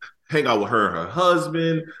house, hang out with her and her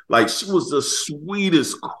husband. Like, she was the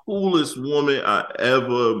sweetest, coolest woman I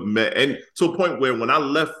ever met. And to a point where when I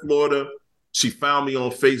left Florida, she found me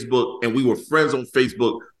on Facebook and we were friends on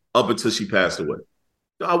Facebook up until she passed away.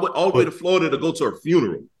 I went all the way to Florida to go to her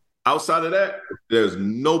funeral. Outside of that, there's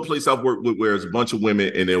no place I've worked with where there's a bunch of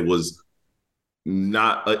women and it was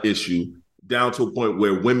not an issue, down to a point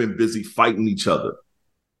where women busy fighting each other.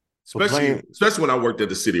 Especially when I worked at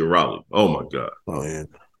the city of Raleigh. Oh, my God. Oh, yeah.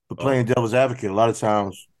 But playing devil's advocate, a lot of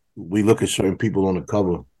times we look at certain people on the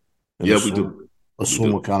cover. Yeah, we do.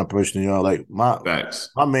 Assume what kind of person you are. Like, my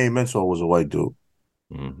main mentor was a white dude.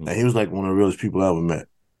 Mm-hmm. And he was like one of the realest people I ever met.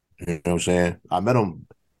 You know what I'm saying? I met him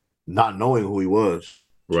not knowing who he was.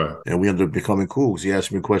 Right. And we ended up becoming cool because he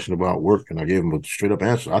asked me a question about work and I gave him a straight up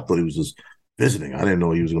answer. I thought he was just visiting. I didn't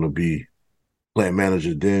know he was going to be plant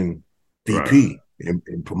manager, then VP,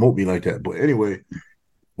 and promote me like that. But anyway,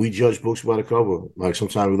 we judge books by the cover. Like,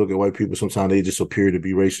 sometimes we look at white people, sometimes they just appear to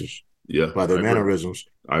be racist by their mannerisms.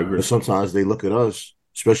 I agree. And sometimes they look at us,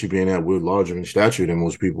 especially being that we're larger in stature than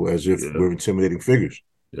most people, as if we're intimidating figures.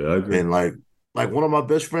 Yeah, I agree. And like one of my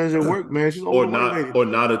best friends at work, man, she's or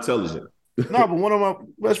not intelligent. No, but one of my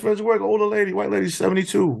best friends at work, older lady, white lady,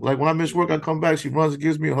 72. Like, when I miss work, I come back, she runs and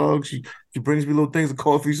gives me a hug. She brings me little things of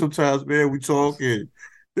coffee sometimes, man. We talk, and you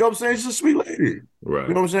know what I'm saying? She's a sweet lady. Right.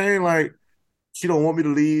 You know what I'm saying? Like, she don't want me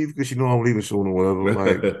to leave because she know I'm leaving soon or whatever.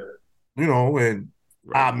 Like, you know, and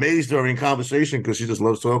I amazed her in conversation because she just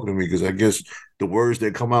loves talking to me because I guess the words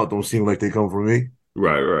that come out don't seem like they come from me.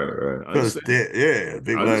 Right. Because, big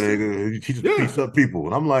black nigga, he just beats up people.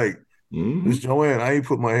 And I'm like, Miss Joanne, I ain't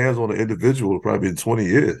put my hands on an individual probably in 20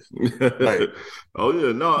 years. Like, oh,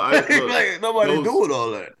 yeah, no. Like, nobody doing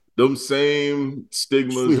all that. Them same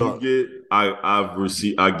stigmas you get,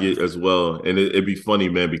 I get as well. And it'd be funny,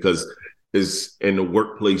 man, because it's in the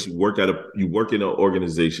workplace. You work in an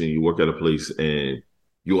organization, you work at a place, and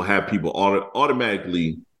you'll have people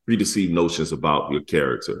automatically preconceived notions about your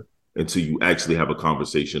character until you actually have a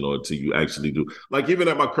conversation or until you actually do. Like, even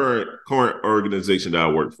at my current organization that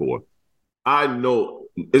I work for, I know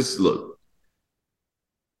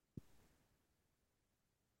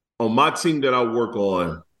on my team that I work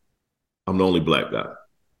on, I'm the only black guy.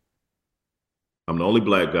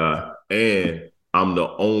 And I'm the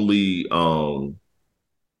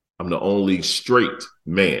only straight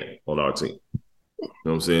man on our team. You know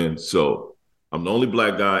what I'm saying? So I'm the only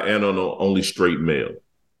black guy and I'm the only straight male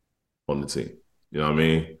on the team. You know what I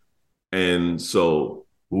mean? And so,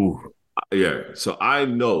 so I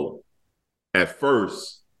know at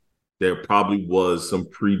first there probably was some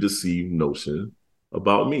predeceived notion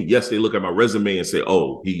about me. Yes, they look at my resume and say,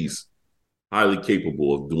 oh, he's highly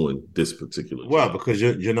capable of doing this particular job. Well, because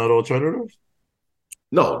you're not alternative?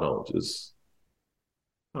 No, just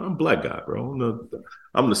I'm a black guy, bro.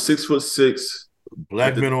 I'm the 6'6".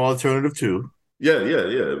 Black men are alternative too. Yeah.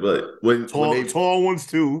 But when tall ones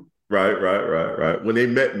too. Right. When they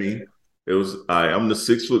met me, it was I'm the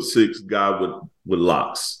 6'6" guy with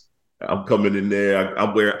locks. I'm coming in there.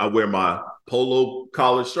 I wear my polo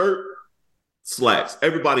collar shirt, slacks.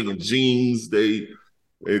 Everybody in jeans. They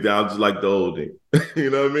down just like the old day. You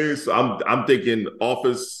know what I mean? So I'm thinking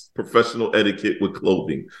office professional etiquette with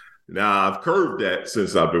clothing. Now I've curved that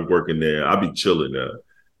since I've been working there. I be chilling now.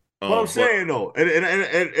 What I'm saying though,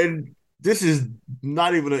 and this is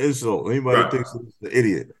not even an insult. Anybody thinks it's an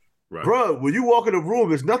idiot, bro? When you walk in a room,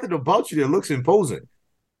 there's nothing about you that looks imposing.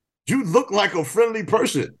 You look like a friendly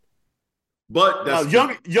person. But now,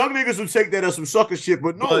 young niggas would take that as some sucker shit,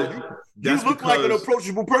 but no, you look like an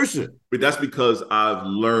approachable person. But that's because I've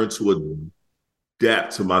learned to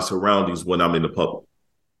adapt to my surroundings when I'm in the public.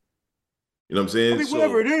 You know what I'm saying? I mean,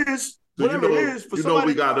 whatever it is, for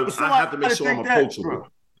somebody, I have to make sure I'm approachable.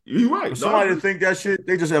 You're right. For somebody to think that shit,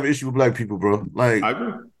 they just have an issue with black people, bro. Like, I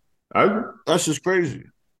agree. That's just crazy.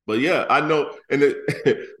 But yeah, I know, and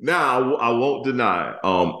now I won't deny.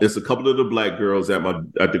 It's a couple of the black girls at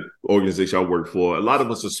the organization I work for. A lot of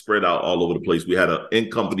us are spread out all over the place. We had an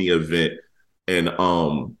in-company event, and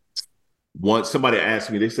once somebody asked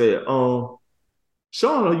me, they said, "Sean,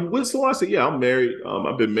 are you with someone?" I said, "Yeah, I'm married.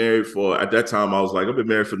 I've been married for." At that time, I was like, "I've been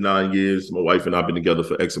married for 9 years. My wife and I've been together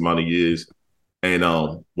for X amount of years." And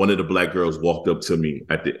one of the black girls walked up to me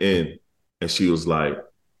at the end, and she was like,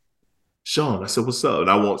 "Sean," I said, "What's up?" And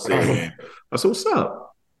I won't say her name. I said, "What's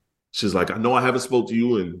up?" She's like, I know I haven't spoke to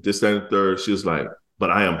you and this, that, and the third. She was like, but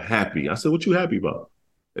I am happy. I said, what you happy about?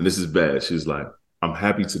 And this is bad. She's like, I'm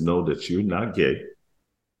happy to know that you're not gay.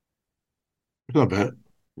 It's not bad.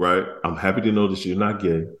 Right? I'm happy to know that you're not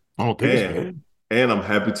gay. I don't think it's bad. And I'm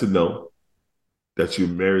happy to know that you're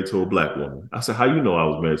married to a black woman. I said, how you know I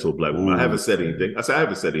was married to a black woman? I haven't said anything. I said, I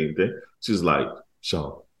haven't said anything. She's like,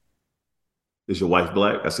 Sean, is your wife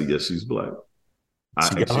black? I said, yes, she's black.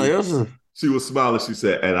 She was smiling. She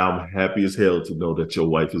said, and I'm happy as hell to know that your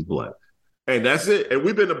wife is black. And that's it. And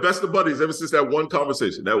we've been the best of buddies ever since that one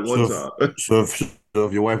conversation, that one time. So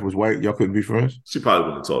if your wife was white, y'all couldn't be friends? She probably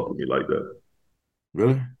wouldn't talk to me like that.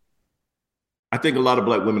 Really? I think a lot of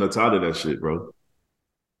black women are tired of that shit, bro.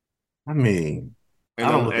 I mean, I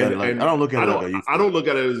don't look at it like I used to. I don't look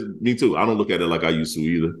at it as me too. I don't look at it like I used to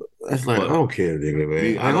either. That's like, I don't care, nigga,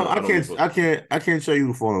 man. I can't tell you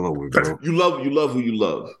to fall in love with, bro. You love who you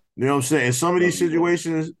love. You know what I'm saying? In some of these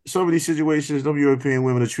situations, them European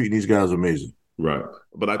women are treating these guys amazing. Right.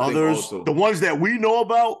 But I think others, also, the ones that we know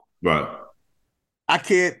about, right. I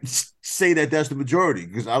can't say that that's the majority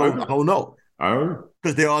because I don't know.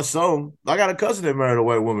 Because there are some. I got a cousin that married a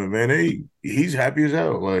white woman, man. He's happy as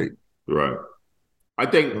hell. Like, right. I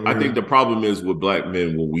think the problem is with black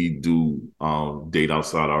men when we do date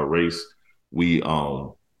outside our race, we a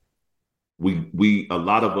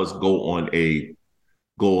lot of us go on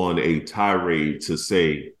a tirade to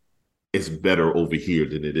say it's better over here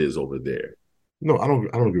than it is over there. No, I don't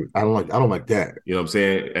agree. I don't like that. You know what I'm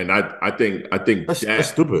saying? And I think that's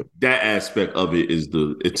stupid. That aspect of it is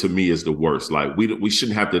to me is the worst. Like we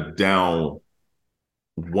shouldn't have to down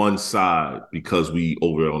one side because we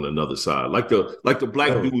over on another side. Like the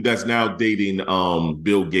black dude that's now dating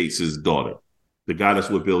Bill Gates's daughter. The guy that's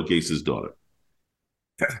with Bill Gates's daughter.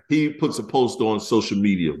 He puts a post on social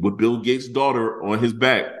media with Bill Gates' daughter on his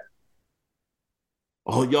back.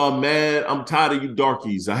 Oh, y'all mad? I'm tired of you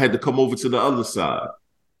darkies. I had to come over to the other side.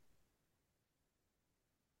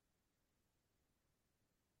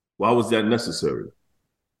 Why was that necessary?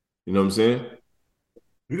 You know what I'm saying?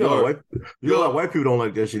 You got white people don't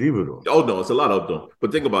like that shit either, though. Oh, no, it's a lot of them.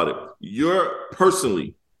 But think about it. You're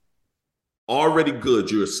personally already good.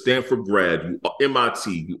 You're a Stanford grad. You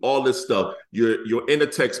MIT. You all this stuff. You're in the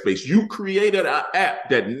tech space. You created an app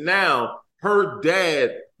that now her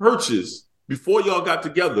dad purchased before y'all got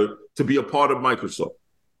together to be a part of Microsoft.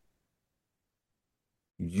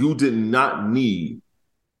 You did not need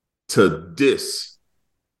to diss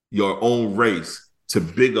your own race to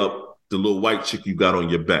big up the little white chick you got on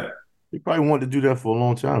your back. You probably wanted to do that for a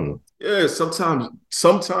long time, though. Yeah, sometimes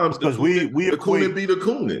because we the coonin be the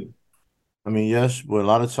coonin. I mean, yes, but a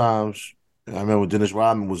lot of times, I remember Dennis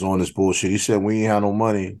Rodman was on this bullshit. He said, we ain't had no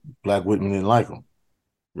money. Black women didn't like him.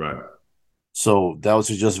 Right. So that was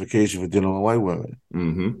his justification for dealing with white women.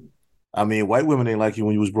 Mm-hmm. I mean, white women ain't like you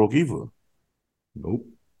when you was broke either. Nope.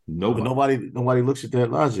 But nobody looks at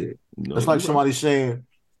that logic. No, that's like somebody saying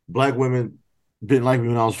black women didn't like me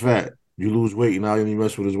when I was fat. You lose weight and now you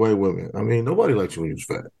mess with his white women. I mean, nobody likes you when you was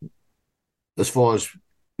fat. As far as,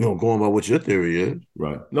 going by what your theory is.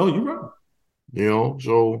 Right. No, you're right.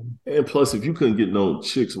 So. And plus, if you couldn't get no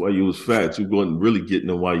chicks while you was fat, you wasn't really getting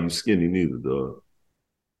them while you skinny neither, dog.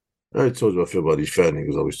 I already told you how I feel about these fat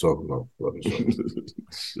niggas always talking about.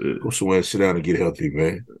 Shit. Go somewhere and sit down and get healthy,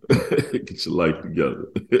 man. Get your life together.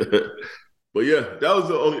 But yeah, that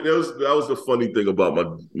was the funny thing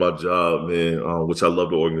about my job, man. Which I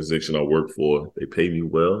love the organization I work for. They pay me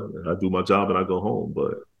well. I do my job and I go home.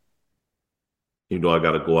 But I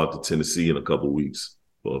got to go out to Tennessee in a couple of weeks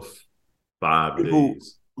for 5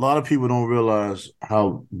 days. A lot of people don't realize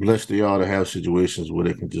how blessed they are to have situations where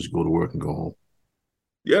they can just go to work and go home.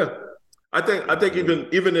 Yeah. I think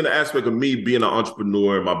even in the aspect of me being an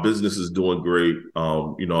entrepreneur, my business is doing great.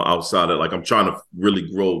 Outside of I'm trying to really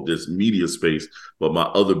grow this media space, but my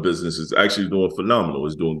other business is actually doing phenomenal.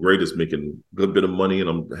 It's doing great. It's making a good bit of money, and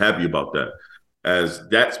I'm happy about that. As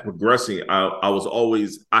that's progressing,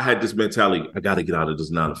 I had this mentality, I got to get out of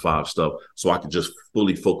this 9-to-5 stuff so I could just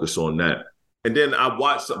fully focus on that. And then I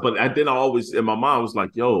watched, but then I always, in my mind, was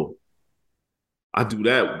like, yo, I do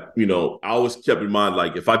that, I always kept in mind,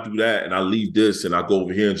 if I do that and I leave this and I go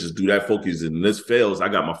over here and just do that focus and this fails, I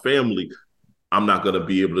got my family, I'm not going to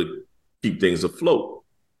be able to keep things afloat.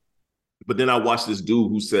 But then I watched this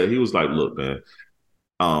dude he was like, look, man,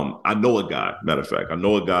 I know a guy, matter of fact,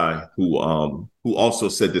 who also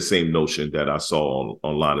said the same notion that I saw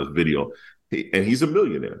online in this video. And he's a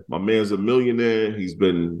millionaire. My man's a millionaire. He's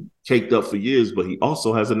been caked up for years, but he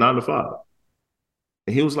also has a 9-to-5.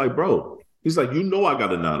 And he was like, bro, he's like, I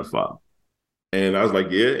got a 9-to-5. And I was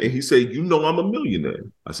like, yeah. And he said, I'm a millionaire.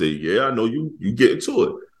 I said, yeah, I know you get into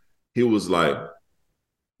it. He was like,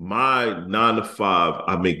 my 9 to 5,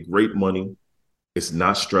 I make great money. It's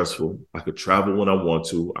not stressful. I could travel when I want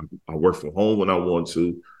to. I work from home when I want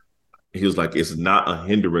to. He was like, it's not a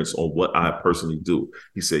hindrance on what I personally do.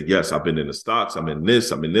 He said, yes, I've been in the stocks. I'm in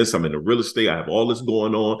this. I'm in the real estate. I have all this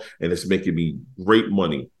going on, and it's making me great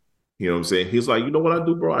money. You know what I'm saying? He's like, you know what I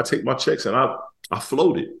do, bro? I take my checks and I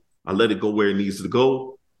float it. I let it go where it needs to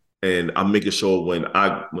go. And I'm making sure when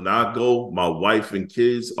I go, my wife and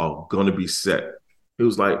kids are gonna be set. He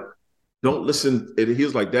was like, don't listen. And he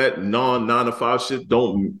was like, that 9 to 5 shit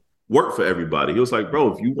don't work for everybody. He was like,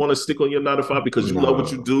 bro, if you want to stick on your 9 to 5 because you love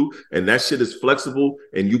what you do and that shit is flexible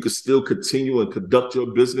and you can still continue and conduct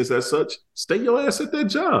your business as such, stay your ass at that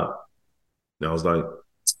job. And I was like,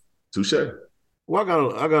 touche. Well,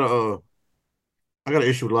 I got an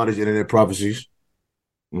issue with a lot of these internet prophecies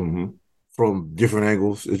from different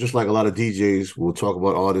angles. It's just like a lot of DJs will talk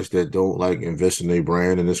about artists that don't like invest in their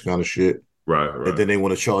brand and this kind of shit. Right. And then they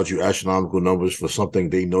want to charge you astronomical numbers for something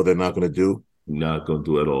they know they're not going to do. Not going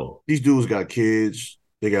to do at all. These dudes got kids.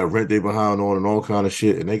 They got rent they behind on and all kind of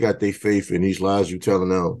shit. And they got their faith in these lies you telling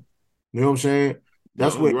them. You know what I'm saying?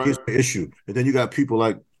 That's what gets the issue. And then you got people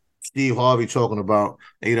like Steve Harvey talking about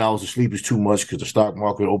 8 hours of sleep is too much because the stock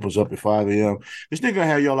market opens up at 5 a.m. This nigga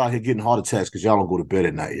have y'all out here getting heart attacks because y'all don't go to bed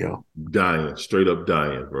at night, yo. Dying. Straight up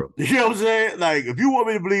dying, bro. You know what I'm saying? Like, if you want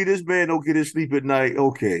me to believe this man don't get his sleep at night,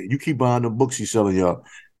 okay. You keep buying the books he's selling y'all.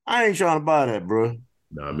 I ain't trying to buy that, bro.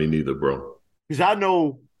 Nah, me neither, bro. Because I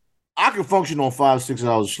know I can function on 5-6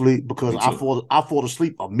 hours of sleep because I fall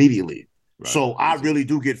asleep immediately. Right. So I really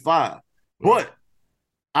do get 5. Right. But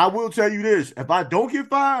I will tell you this. If I don't get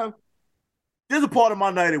 5, there's a part of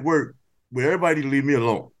my night at work where everybody need to leave me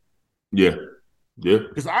alone. Yeah. Yeah.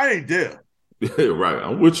 Because I ain't there. Right.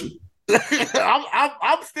 I'm with you.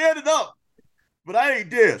 I'm standing up, but I ain't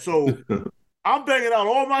there. So I'm banging out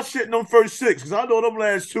all my shit in them first 6 because I know them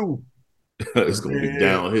last 2. It's going to be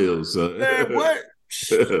downhill, son. Man, what?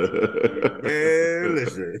 Man,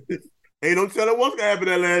 listen. Ain't no telling what's going to happen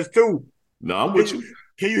that last 2. No, I'm with you.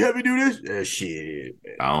 Can you help me do this? Shit,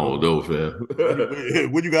 man. I don't know, fam.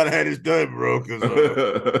 When you gotta have this done, bro?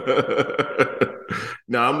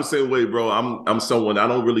 Nah, I'm the same way, bro. I'm someone, I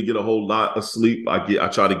don't really get a whole lot of sleep. I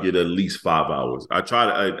try to get at least 5 hours. I try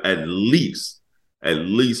to at least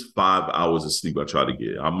 5 hours of sleep. I try to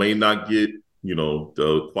get. I may not get,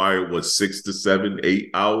 the required 6 to 7,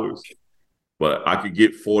 8 hours, but I could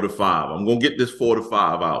get 4 to 5. I'm gonna get this 4 to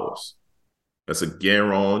 5 hours. That's a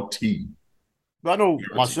guarantee. I know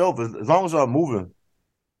myself, as long as I'm moving,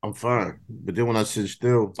 I'm fine. But then when I sit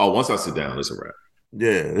still. Oh, once I sit down, it's a wrap. Yeah,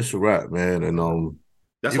 it's a wrap, man. And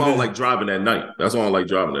that's why I don't like driving at night. That's why I don't like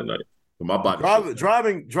driving at night. My body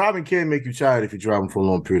driving can make you tired if you're driving for a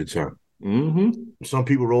long period of time. Mm-hmm. Some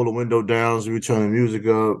people roll the window down, so we turn the music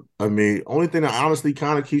up. I mean, only thing that honestly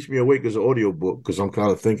kind of keeps me awake is an audio book because I'm kind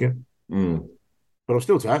of thinking. But I'm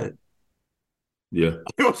still tired. Yeah. You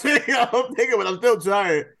know what I'm saying? I'm thinking, but I'm still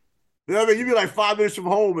tired. You know what I mean? You be like 5 minutes from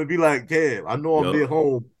home and be like, damn, I know I'm near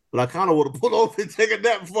home, but I kind of want to pull off and take a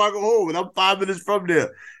nap before I go home. And I'm 5 minutes from there.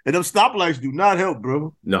 And them stoplights do not help,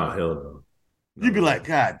 bro. No, hell no. You be like,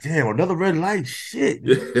 God damn, another red light. Shit.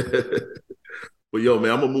 But yo,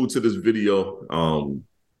 man, I'm going to move to this video.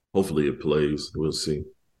 Hopefully it plays. We'll see.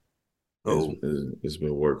 It's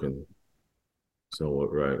been working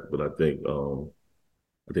somewhat right. But I think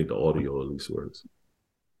the audio at least works.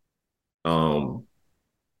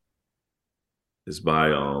 It's by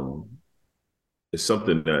it's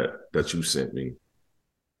something that you sent me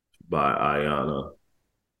by Ayana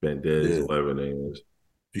Bandez, whatever her name is.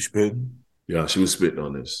 She spitting? Yeah, she was spitting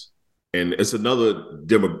on this. And it's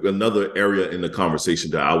another area in the conversation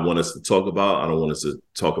that I want us to talk about. I don't want us to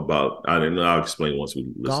talk about. I'll explain once we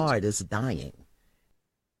listen. God is dying.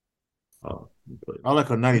 I like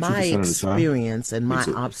her 92% of the time. My experience and my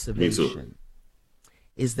observation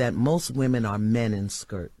is that most women are men in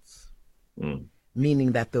skirts.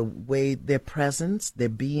 Meaning that the way their presence, their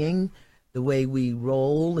being, the way we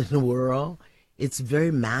roll in the world, it's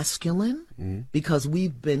very masculine because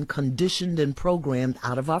we've been conditioned and programmed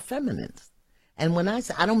out of our feminines. And when I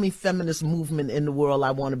say, I don't mean feminist movement in the world,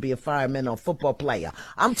 I want to be a fireman or a football player.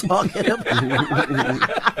 I'm talking about, I'm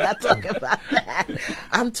not talking about that.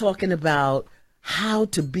 I'm talking about how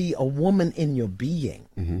to be a woman in your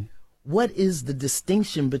being. What is the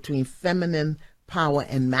distinction between feminine power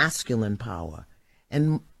and masculine power?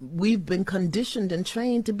 And we've been conditioned and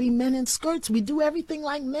trained to be men in skirts. We do everything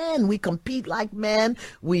like men. We compete like men.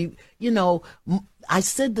 I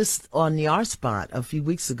said this on the R Spot a few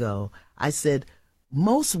weeks ago. I said,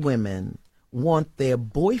 most women want their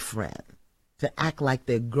boyfriend to act like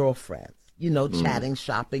their girlfriends. chatting,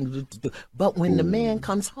 shopping. But when the man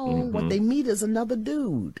comes home, what they meet is another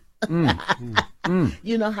dude.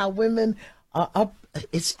 You know how women are up.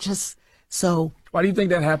 It's just so. Why do you think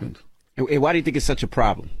that happened? And why do you think it's such a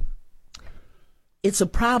problem? It's a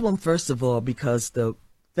problem, first of all, because the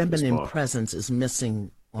feminine presence is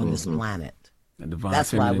missing on this planet.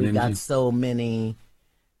 That's why we got so much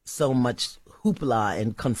hoopla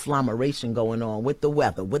and conflagration going on with the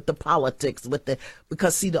weather, with the politics,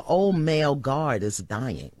 because see, the old male guard is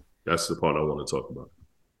dying. That's the part I want to talk about.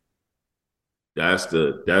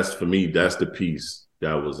 That's for me, that's the piece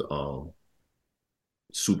that was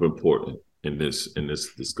super important in this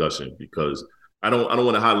discussion, because I don't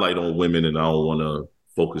want to highlight on women, and I don't want to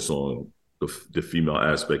focus on the female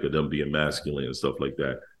aspect of them being masculine and stuff like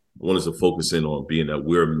that. I want us to focus in on being that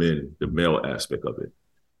we're men, the male aspect of it.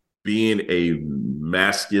 Being a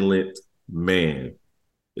masculine man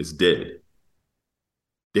is dead.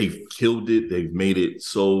 They've killed it. They've made it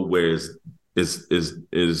so where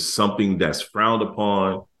is something that's frowned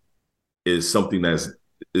upon, is something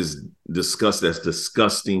is discussed as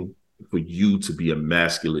disgusting for you to be a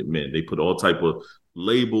masculine man. They put all type of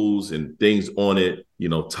labels and things on it,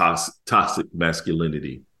 toxic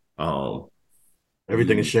masculinity.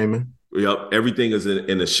 Everything is shaming. Yep, everything is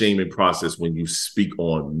in a shaming process when you speak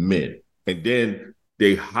on men. And then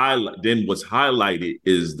what's highlighted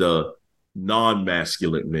is the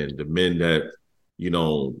non-masculine men, the men that,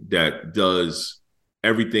 that does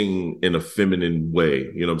everything in a feminine way.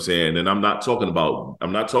 You know what I'm saying? And I'm not talking about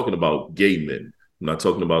gay men. I'm not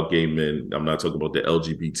talking about gay men. I'm not talking about the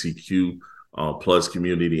LGBTQ plus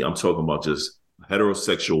community. I'm talking about just a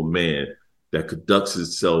heterosexual man that conducts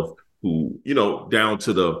himself, who, down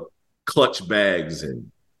to the clutch bags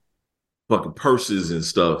and fucking purses and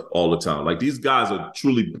stuff all the time. Like, these guys are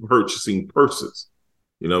truly purchasing purses.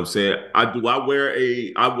 You know what I'm saying? I wear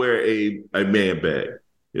a man bag.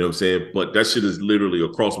 You know what I'm saying? But that shit is literally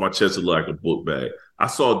across my chest, like a book bag. I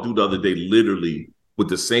saw a dude the other day, literally with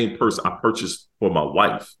the same purse I purchased for my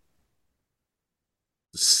wife.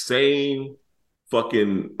 The same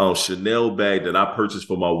fucking Chanel bag that I purchased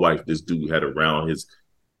for my wife, this dude had around his,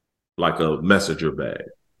 like a messenger bag.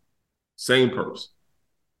 Same purse.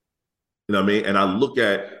 You know what I mean? And I look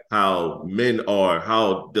at how men are,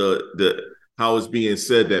 how how it's being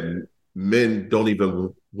said that men don't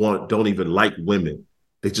even like women.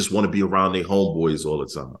 They just want to be around their homeboys all the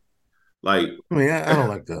time. Like, I mean, I don't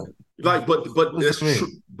like that. Like,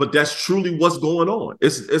 but that's truly what's going on.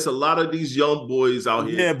 It's a lot of these young boys out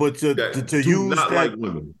here. Yeah, but to use not that, like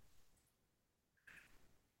women.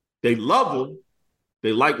 They love them.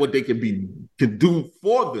 They like what they can do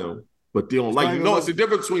for them, but they don't like. It's a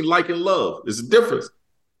difference between like and love. There's a difference.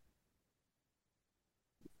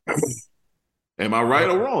 Am I right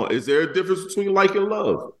or wrong? Is there a difference between like and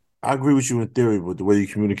love? I agree with you in theory, but the way you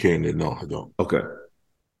communicate it, no, I don't. Okay.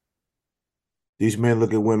 These men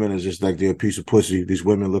look at women as just like they're a piece of pussy. These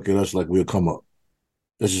women look at us like we'll come up.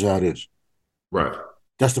 This is how it is. Right.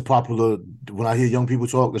 That's the popular, when I hear young people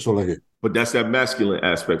talk, that's all I hear. But that's that masculine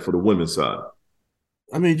aspect for the women's side.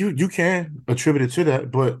 I mean, you can attribute it to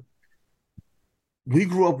that, but we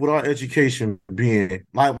grew up with our education being,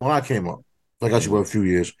 like when I came up, like I got you for a few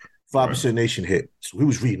years, 5% Nation hit. So we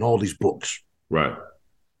was reading all these books. Right.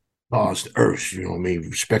 God's the earth, you know what I mean?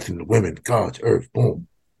 Respecting the women, God's earth, boom.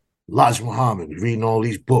 Elijah Muhammad, reading all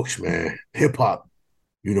these books, man. Hip hop,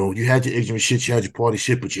 you had your ignorant shit, you had your party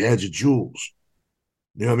shit, but you had your jewels.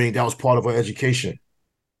 You know what I mean? That was part of our education.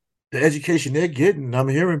 The education they're getting, I'm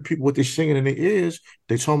hearing people what they're singing in their ears,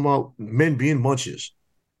 they talking about men being munches.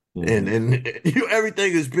 Mm-hmm. And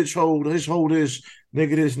everything is bitch hold this,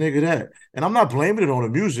 nigga that. And I'm not blaming it on the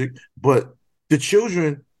music, but the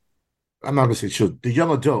children, I'm not gonna say children, the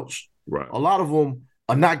young adults, right? A lot of them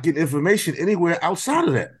are not getting information anywhere outside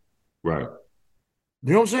of that. Right.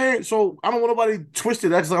 You know what I'm saying? So I don't want nobody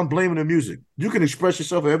twisted. That's like I'm blaming the music. You can express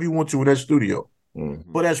yourself however you want to in that studio.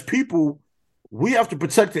 Mm-hmm. But as people, we have to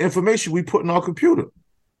protect the information we put in our computer.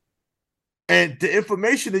 And the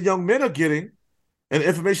information the young men are getting and the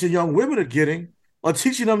information the young women are getting are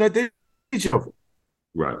teaching them that they each other.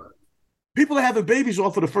 Right. People are having babies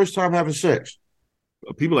off for the first time having sex.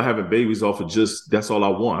 People are having babies off of just, that's all I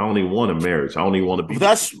want. I don't even want a marriage. I don't even want to be.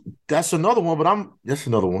 That's another one, but that's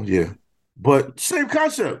another one, yeah. But same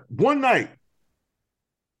concept. One night,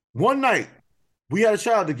 we had a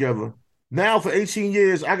child together. Now for 18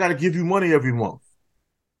 years, I got to give you money every month.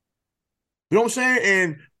 You know what I'm saying?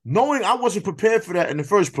 And knowing I wasn't prepared for that in the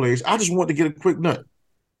first place, I just wanted to get a quick nut.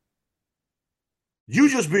 You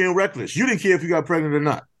just being reckless. You didn't care if you got pregnant or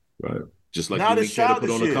not. Right. Just like now you didn't care to put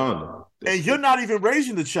on a condom. And you're not even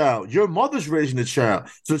raising the child. Your mother's raising the child.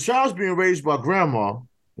 So the child's being raised by grandma.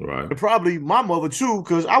 Right. And probably my mother too,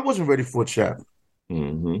 because I wasn't ready for a child.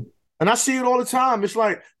 Mm-hmm. And I see it all the time. It's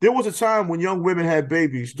like there was a time when young women had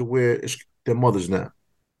babies to where it's their mothers now.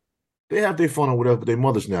 They have their fun or whatever, but they're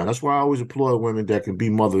mothers now. That's why I always applaud women that can be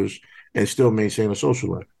mothers and still maintain a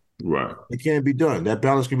social life. Right. It can be done. That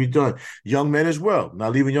balance can be done. Young men as well.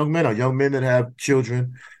 Not leaving young men out. Young men that have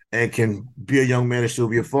children and can be a young man and still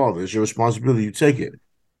be a father. It's your responsibility. You take it.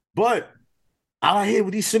 But I hear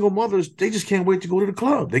with these single mothers, they just can't wait to go to the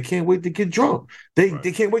club. They can't wait to get drunk.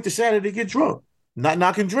 They can't wait to Saturday to get drunk. Not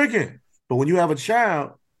knocking drinking. But when you have a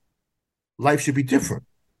child, life should be different.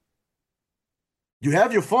 You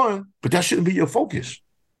have your fun, but that shouldn't be your focus.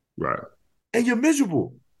 Right. And you're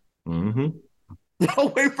miserable. Mm-hmm.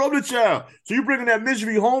 Away from the child. So you're bringing that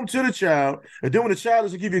misery home to the child. And then when the child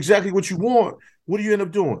doesn't give you exactly what you want, what do you end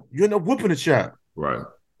up doing? You end up whooping the child. Right.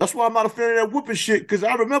 That's why I'm not a fan of that whooping shit, because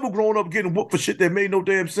I remember growing up getting whooped for shit that made no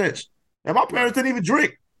damn sense. And my parents didn't even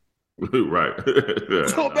drink. Right.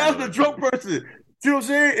 So imagine a drunk person. You know what I'm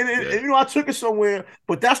saying? And I took it somewhere,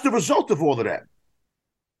 but that's the result of all of that.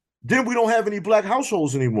 Then we don't have any black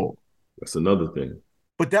households anymore. That's another thing.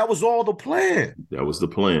 But that was all the plan. That was the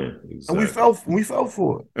plan. Exactly. And we fell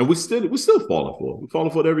for it. And we're still falling for it. We're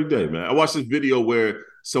falling for it every day, man. I watched this video where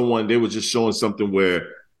they was just showing something where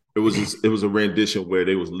it was a rendition where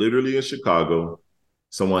they was literally in Chicago.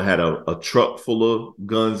 Someone had a truck full of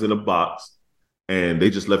guns in a box, and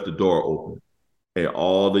they just left the door open. And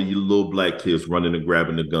all the little black kids running and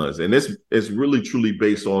grabbing the guns. And it's really truly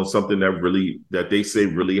based on something that they say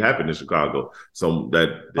really happened in Chicago. So that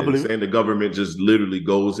saying the government just literally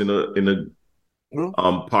goes in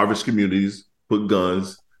impoverished communities, put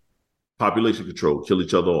guns, population control, kill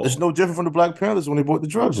each other off. It's no different from the Black Panthers when they brought the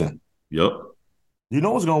drugs in. Yep. You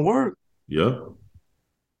know it's gonna work. Yeah.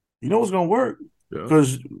 You know it's gonna work. Yeah.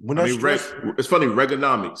 Because it's funny,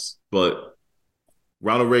 Reaganomics, but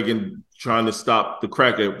Ronald Reagan trying to stop the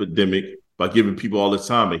crack epidemic by giving people all the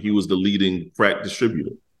time, and he was the leading crack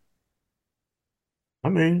distributor. I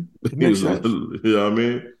mean, it makes sense. You know what I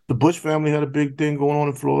mean? The Bush family had a big thing going on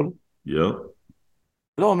in Florida. Yeah.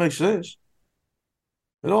 It all makes sense.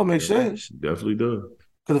 It all makes sense. Definitely does.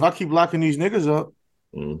 Because if I keep locking these niggas up,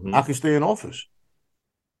 I can stay in office.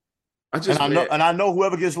 I know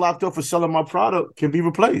whoever gets locked up for selling my product can be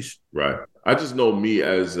replaced. Right. I just know me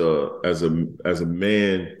as a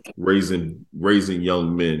man raising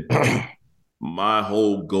young men. My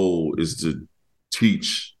whole goal is to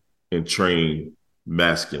teach and train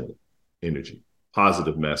masculine energy,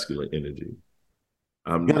 positive masculine energy.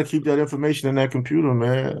 You got to keep that information in that computer,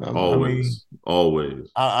 man. Always.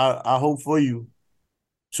 I hope for you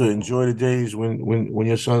to enjoy the days when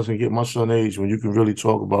your sons can get my son's age, when you can really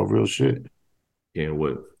talk about real shit. Can't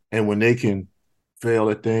wait. And when they can fail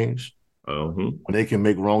at things, when they can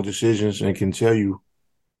make wrong decisions and can tell you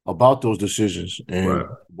about those decisions and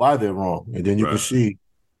why they're wrong. And then you can see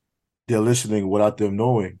they're listening without them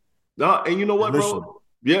knowing. No, and you know what, bro?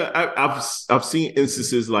 Yeah, I've seen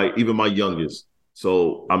instances like even my youngest.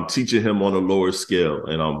 So I'm teaching him on a lower scale,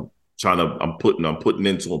 and I'm putting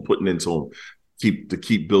into him.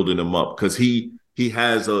 Keep building him up, because he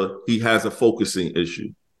has a focusing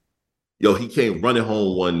issue. Yo, he came running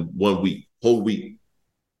home one whole week,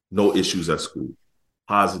 no issues at school,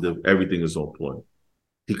 positive, everything is on point.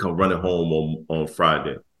 He come running home on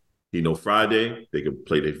Friday. Friday they can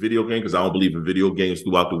play their video game, because I don't believe in video games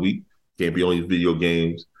throughout the week. Can't be on these video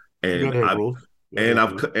games, and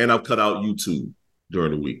I've cut out YouTube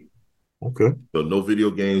during the week. Okay, so no video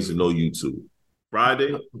games and no YouTube.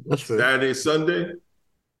 Friday, Saturday, Sunday,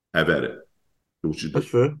 have at it. Do what you do. That's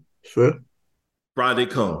fair. That's fair. Friday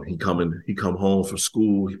he come home from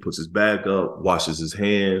school, he puts his bag up, washes his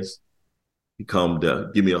hands. He come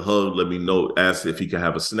to give me a hug, let me know, ask if he can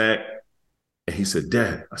have a snack. And he said,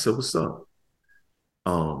 Dad, I said, what's up?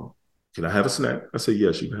 Can I have a snack? I said,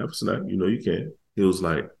 yes, you can have a snack. You know you can. He was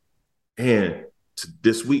like, and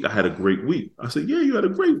this week I had a great week. I said, yeah, you had a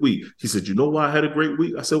great week. He said, you know why I had a great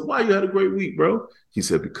week? I said, why you had a great week, bro? He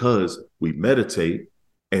said, because we meditate,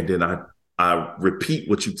 and then I repeat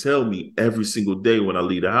what you tell me every single day when I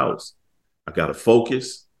leave the house. I got to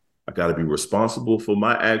focus. I got to be responsible for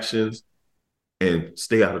my actions and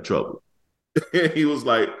stay out of trouble. He's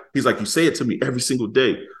like, you say it to me every single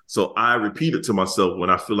day. So I repeat it to myself when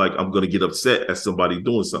I feel like I'm going to get upset at somebody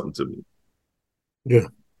doing something to me. Yeah.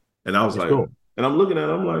 And I was and I'm looking at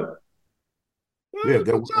it, I'm like,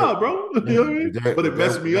 good job, bro. You know what I mean? But it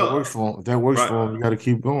messed me up. That works for him. You got to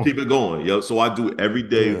keep going. Keep it going. Yo. So I do every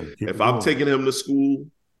day. If I'm taking him to school,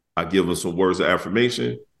 I give him some words of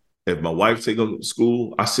affirmation. If my wife takes him to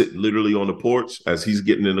school, I sit literally on the porch as he's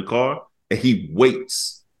getting in the car, and he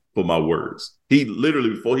waits for my words. He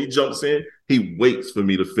literally, before he jumps in, he waits for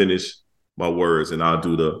me to finish my words, and I'll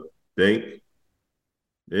do the think.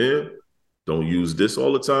 Yeah. Don't use this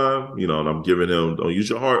all the time. You know, and I'm giving him, don't use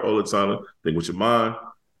your heart all the time. Think with your mind.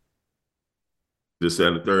 This, that,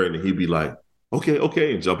 and the third. And he'd be like,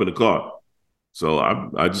 okay, and jump in the car. So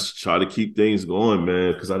I just try to keep things going,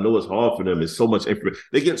 man, because I know it's hard for them. It's so much information.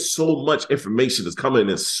 They get so much information that's coming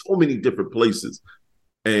in so many different places.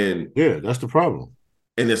 And yeah, that's the problem.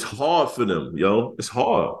 And it's hard for them, yo. It's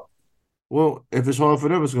hard. Well, if it's hard for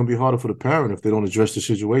them, it's going to be harder for the parent if they don't address the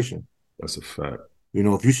situation. That's a fact. You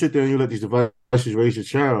know, if you sit there and you let these devices raise your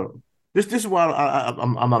child, this is why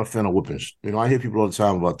I'm not a fan of whippings. You know, I hear people all the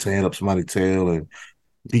time about tearing up somebody's tail and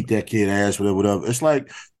beat that kid ass, whatever. It's like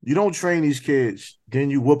you don't train these kids, then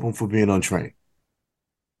you whoop them for being untrained.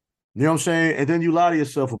 You know what I'm saying? And then you lie to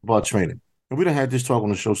yourself about training. And we done had this talk on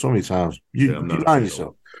the show so many times. You lie to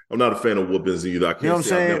yourself. I'm not a fan of whoopings either. I can't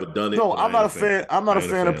say I've never done it. No, I'm not a fan. I'm not a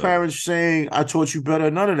fan of parents saying, I taught you better.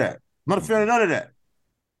 None of that. I'm not a fan of none of that.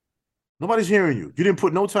 Nobody's hearing you. You didn't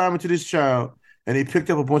put no time into this child, and they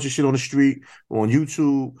picked up a bunch of shit on the street, or on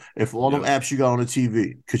YouTube, and for all them apps you got on the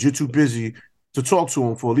TV, because you're too busy to talk to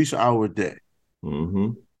them for at least an hour a day.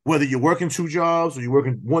 Mm-hmm. Whether you're working 2 jobs or you're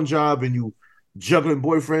working 1 job and you juggling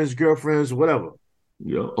boyfriends, girlfriends, or whatever.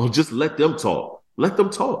 Yeah. Or just let them talk. Let them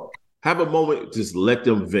talk. Have a moment. Just let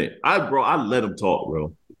them vent. I let them talk,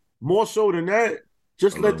 bro. More so than that,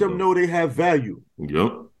 just let them know they have value.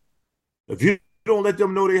 Yep. If you don't let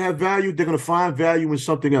them know they have value, they're going to find value in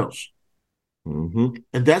something else. Mm-hmm.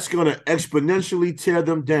 And that's going to exponentially tear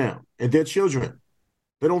them down. And their children,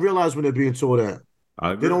 they don't realize when they're being tore down.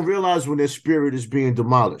 They don't realize when their spirit is being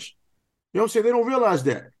demolished. You know what I'm saying? They don't realize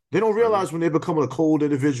that. They don't realize when they're becoming a cold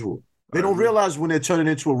individual. They don't realize when they're turning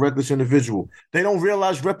into a reckless individual. They don't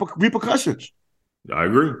realize repercussions. I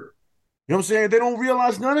agree. You know what I'm saying? They don't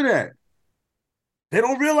realize none of that. They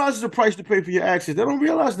don't realize the price to pay for your actions. They don't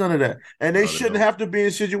realize none of that. And they shouldn't have to be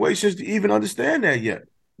in situations to even understand that yet.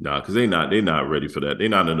 Nah, because they're not ready for that. They're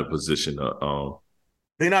not in a position to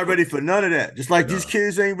they're not ready for none of that. Just like these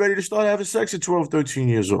kids ain't ready to start having sex at 12, 13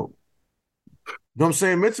 years old. You know what I'm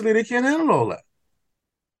saying? Mentally, they can't handle all that.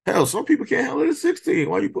 Hell, some people can't handle it at 16.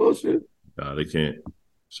 Why you bullshit? Nah, they can't.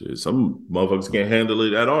 Shit, some motherfuckers can't handle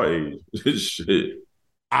it at our age. Shit.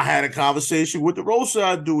 I had a conversation with the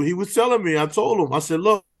roadside dude. He was telling me, I told him, I said,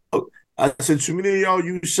 look, I said, too many of y'all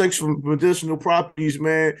use sex for medicinal properties,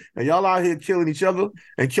 man, and y'all out here killing each other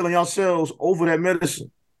and killing yourselves over that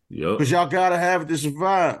medicine. Yep. Because y'all got to have it to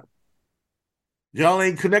survive. Y'all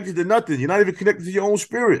ain't connected to nothing. You're not even connected to your own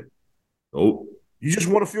spirit. Oh. You just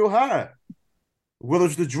want to feel high. Whether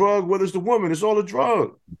it's the drug, whether it's the woman, it's all a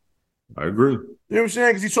drug. I agree. You know what I'm saying?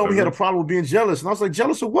 Because he told me he had a problem with being jealous. And I was like,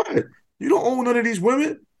 jealous of what? You don't own none of these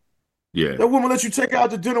women. Yeah. That woman let you take her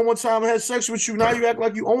out to dinner one time and had sex with you. Now you act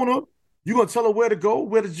like you own her. You gonna tell her where to go,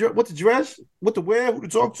 what to dress, what to wear, who to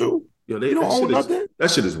talk to? Yo, you don't own nothing.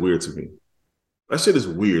 That shit is weird to me. That shit is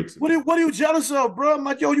weird to me. What are you jealous of, bro? I'm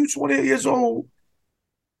like, yo, you 28 years old.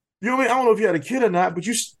 You know what I mean? I don't know if you had a kid or not, but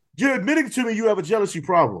you're admitting to me you have a jealousy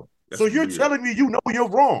problem. So you're telling me you know you're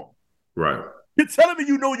wrong. Right. You're telling me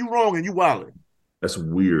you know you're wrong and you wilding. That's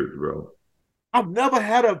weird, bro. I've never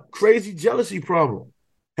had a crazy jealousy problem.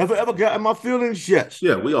 Have I ever gotten my feelings? Yes.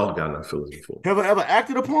 Yeah, we all got our feelings before. Have I ever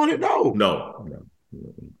acted upon it? No. No. You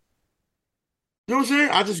know what I'm saying?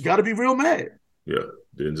 I just got to be real mad. Yeah,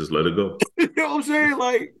 then just let it go. You know what I'm saying?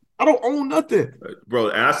 Like, I don't own nothing.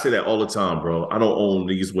 Bro, and I say that all the time, bro. I don't own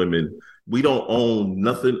these women. We don't own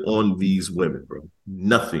nothing on these women, bro.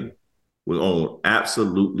 Nothing. We own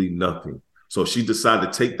absolutely nothing. So if she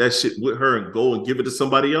decided to take that shit with her and go and give it to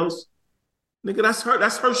somebody else, nigga,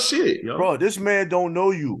 that's her shit, yo. Bro, this man don't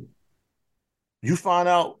know you. You find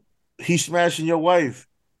out he's smashing your wife.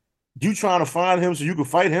 You trying to find him so you can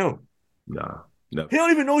fight him. Nah. No. He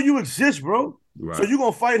don't even know you exist, bro. Right. So you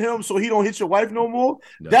gonna fight him so he don't hit your wife no more?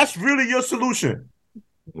 No. That's really your solution.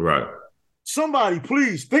 Right. Somebody,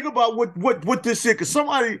 please think about what this is, because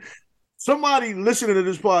somebody listening to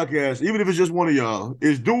this podcast, even if it's just one of y'all,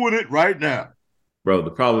 is doing it right now. Bro,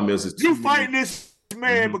 the problem is you fighting this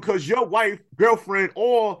man because your wife, girlfriend,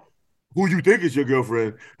 or who you think is your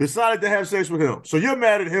girlfriend decided to have sex with him. So you're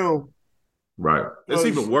mad at him. Right. It's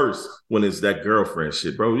even worse when it's that girlfriend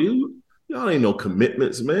shit, bro. Y'all ain't no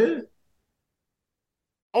commitments, man.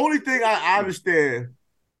 Only thing I understand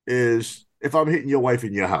is if I'm hitting your wife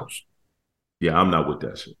in your house. Yeah, I'm not with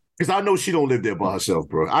that shit. Because I know she don't live there by herself,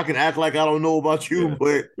 bro. I can act like I don't know about you,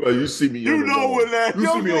 but well, you see me. You know what that? You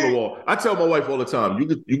see me on the wall. I tell my wife all the time,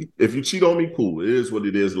 if you cheat on me, cool. It is what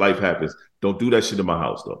it is. Life happens. Don't do that shit in my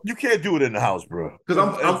house, though. You can't do it in the house, bro. Because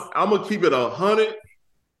I'm gonna keep it 100.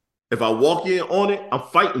 If I walk in on it, I'm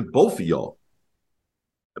fighting both of y'all.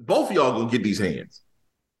 Both of y'all gonna get these hands.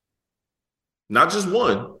 Not just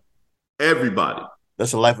one. Everybody.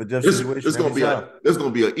 That's a life or death situation. There's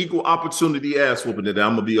gonna be an equal opportunity ass whooping that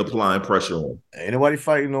I'm gonna be applying pressure on. Ain't nobody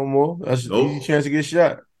fighting no more. That's an easy chance to get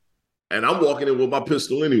shot. And I'm walking in with my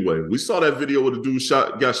pistol anyway. We saw that video where the dude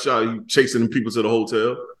got shot, he chasing people to the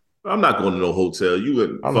hotel. I'm not going to no hotel. You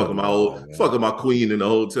wouldn't fucking my queen in the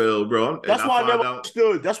hotel, bro. That's why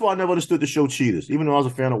I never understood the show Cheaters. Even though I was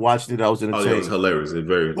a fan of watching it, I was entertained. Oh, yeah, it was hilarious. It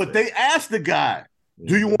very. But they asked the guy,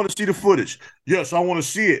 "Do you want to see the footage?" Yes, I want to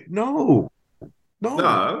see it. No.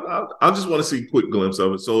 Nah, I just want to see a quick glimpse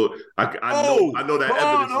of it. So I know that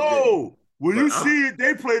evidence. No. When you see it,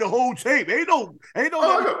 they play the whole tape. Ain't no.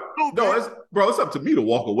 It's up to me to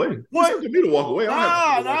walk away. What? It's up to me to walk away.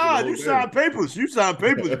 You sign papers. You sign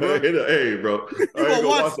papers, bro. Hey, bro.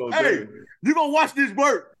 You gonna watch this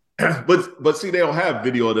work. But see, they don't have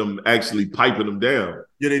video of them actually piping them down.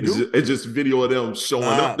 Yeah, they do. It's just video of them showing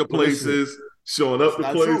up the places,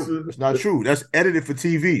 It's not true. That's edited for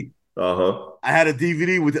TV. I had a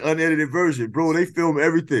DVD with the unedited version, bro. They film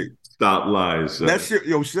everything. Stop lying, son. That shit,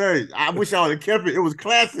 Shay, I wish I would have kept it. It was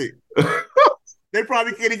classic. They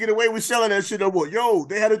probably can't get away with selling that shit no more.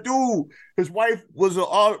 They had a dude. His wife was an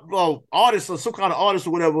artist or some kind of artist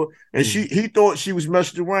or whatever, and he thought she was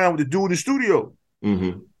messing around with the dude in the studio.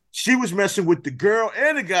 Mm-hmm. She was messing with the girl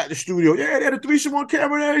and the guy in the studio. Yeah, they had a threesome on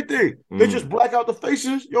camera and everything. They just black out the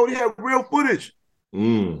faces. They had real footage.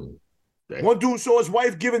 One dude saw his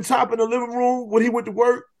wife giving top in the living room when he went to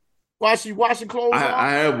work while she washing clothes.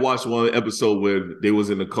 I have watched one episode where they was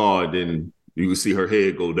in the car, and then you could see her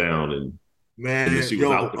head go down, and she was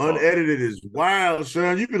out the car. Unedited is wild,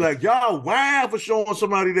 son. You be like, y'all wild for showing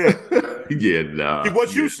somebody that. Yeah, nah.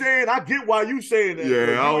 What you saying? I get why you saying that.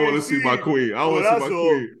 Yeah, I don't want to see my queen. I don't want to see my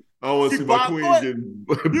queen. I don't want to see my queen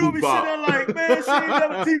getting you be sitting there like, man, she ain't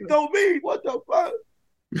never teeth on me. What the fuck?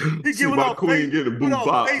 He see my queen getting boot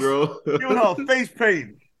pop, bro. Giving her face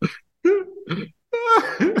paint.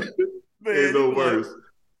 Man, ain't no worse.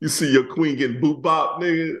 You see your queen getting boot bop,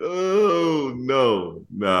 nigga. Oh no,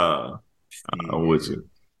 nah. I'm with you.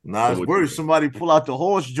 Nah, it's worse. Somebody pull out the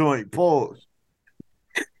horse joint. Pause.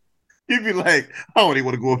 You'd be like, I don't even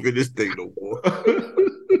want to go up in this thing no more.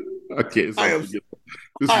 I can't.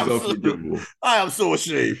 This is unforgivable. I am so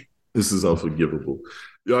ashamed. This is unforgivable.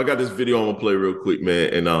 Yo, I got this video I'm gonna play real quick,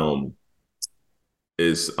 man, and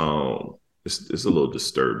it's a little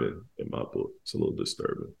disturbing in my book. It's a little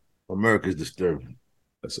disturbing. America's disturbing.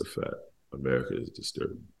 That's a fact. America is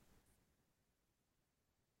disturbing.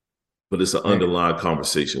 But it's an underlying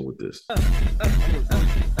conversation with this. I'm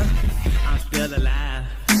still alive.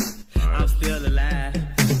 I'm still alive.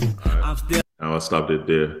 I'm still. I'll stop it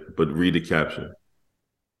there, but read the caption.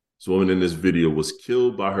 This woman in this video was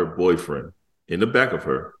killed by her boyfriend in the back of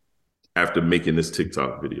her after making this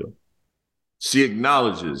TikTok video. She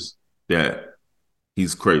acknowledges that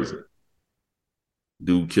he's crazy.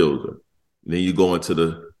 Dude killed her. And then you go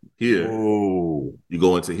into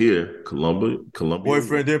Columbia.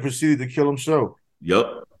 Boyfriend then proceeded to kill himself. Yep.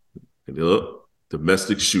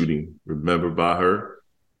 Domestic shooting, remembered by her.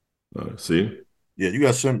 See? Yeah, you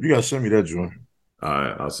gotta send me that joint. All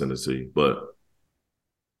right, I'll send it to you. But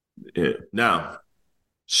yeah. Now,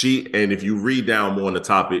 and if you read down more on the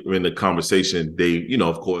topic in the conversation, they,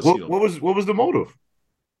 of course, what was the motive?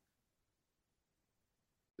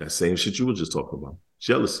 That same shit you were just talking about.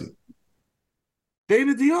 Jealousy. They in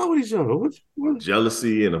the DR with each other. What?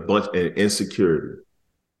 Jealousy and and insecurity.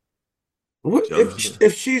 What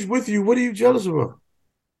if she's with you? What are you jealous about?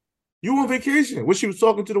 You on vacation? When she was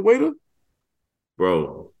talking to the waiter?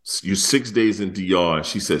 Bro, you 6 days in DR.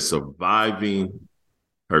 She said surviving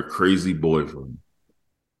her crazy boyfriend.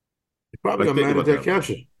 You probably got mad at that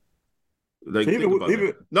caption. They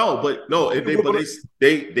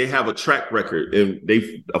have a track record, and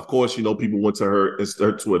they, of course, people went to her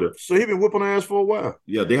Twitter. So he been whipping her ass for a while.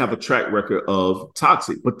 Yeah, they have a track record of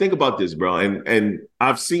toxic. But think about this, bro, and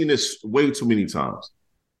I've seen this way too many times,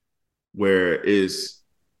 where it's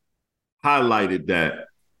highlighted that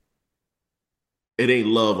it ain't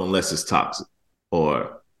love unless it's toxic,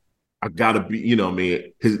 or I gotta be, the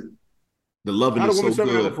loving is so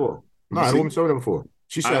good. No, I haven't told that before.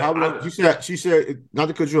 She said, she said, not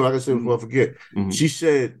to cut you off, like I said before, I forget. Mm-hmm. She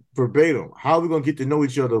said verbatim, how are we going to get to know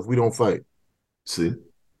each other if we don't fight? See?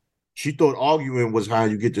 She thought arguing was how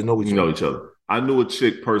you get to know each other. Know each other. I knew a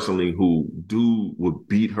chick personally who dude would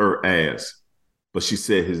beat her ass, but she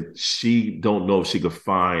said she don't know if she could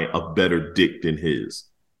find a better dick than his,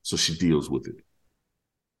 so she deals with it.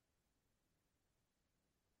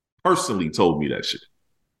 Personally told me that shit.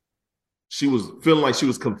 She was feeling like she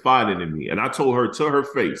was confiding in me, and I told her to her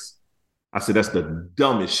face, I said, that's the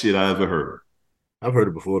dumbest shit I ever heard. I've heard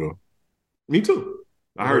it before, though. Me too.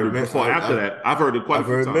 I heard it before. After that, I've heard it quite a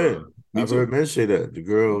few times. I've heard men say that. The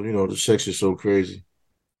girl, the sex is so crazy.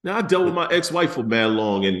 Now, I dealt with my ex-wife for mad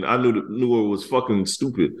long, and I knew her was fucking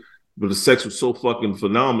stupid, but the sex was so fucking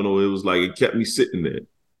phenomenal. It was like it kept me sitting there,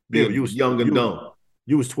 being young and dumb.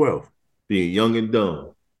 You was 12. Being young and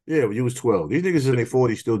dumb. Yeah, but you was 12. These niggas in their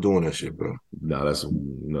 40s still doing that shit, bro.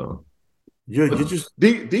 No. You're just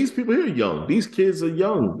these people here are young. These kids are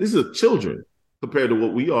young. These are children compared to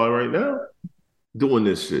what we are right now doing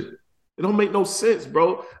this shit. It don't make no sense,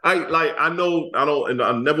 bro. I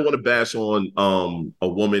never want to bash on a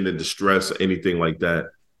woman in distress or anything like that,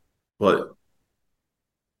 but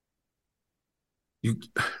you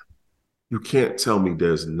can't tell me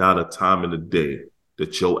there's not a time in the day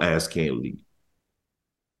that your ass can't leave.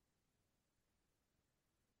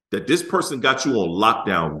 That this person got you on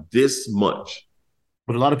lockdown this much.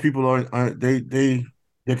 But a lot of people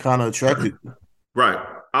they're kind of attracted. Right.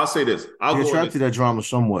 I'll say this. They're attracted to that drama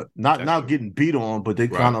somewhat. Not getting beat on, but they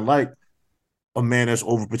kind of like a man that's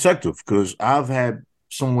overprotective. Because I've had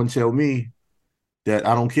someone tell me that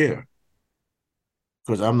I don't care.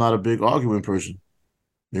 Because I'm not a big arguing person.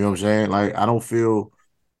 You know what I'm saying? Like, I don't feel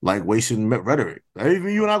like wasting rhetoric. Even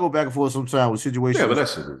you and I go back and forth sometimes with situations. Yeah, but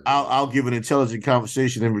that's it. I'll give an intelligent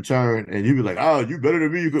conversation in return, and you be like, "Oh, you better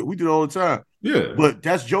than me." We do it all the time. Yeah, but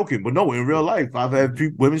that's joking. But no, in real life, I've had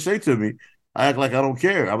women say to me, "I act like I don't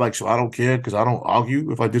care." I'm like, "So I don't care because I don't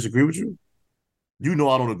argue if I disagree with you." You know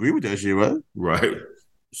I don't agree with that shit, right? Right.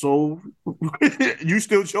 So you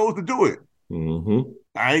still chose to do it. Mm-hmm.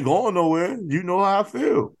 I ain't going nowhere. You know how I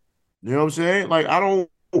feel. You know what I'm saying? Like I don't.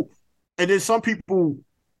 And then some people.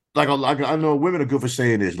 Like I know women are good for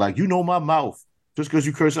saying this. Like, my mouth just because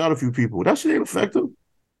you curse out a few people. That shit ain't effective.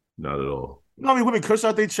 Not at all. You know how many women curse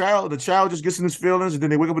out their child, and the child just gets in his feelings, and then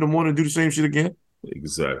they wake up in the morning and do the same shit again?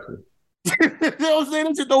 Exactly. You know what I'm saying?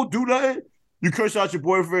 That shit don't do nothing. You curse out your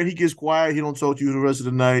boyfriend, he gets quiet, he don't talk to you the rest of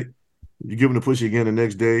the night. You give him the pussy again the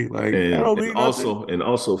next day. Like, and also,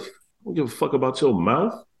 don't give a fuck about your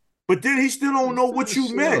mouth. But then he still don't know what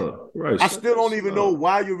you meant. Right. I still don't even know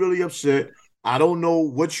why you're really upset. I don't know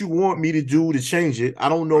what you want me to do to change it. I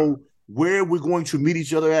don't know where we're going to meet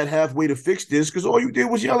each other at halfway to fix this because all you did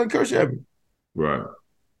was yell and curse at me. Right.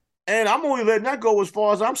 And I'm only letting that go as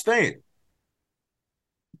far as I'm staying.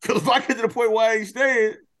 Because if I get to the point where I ain't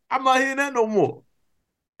staying, I'm not hearing that no more.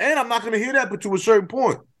 And I'm not going to hear that but to a certain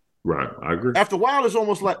point. Right. I agree. After a while, it's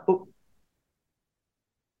almost like, oh.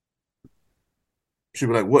 She'll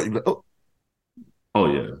be like, what? You be like, oh. Oh,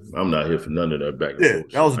 yeah. I'm not here for none of that back and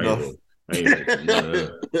forth. That was enough. I ain't here for none of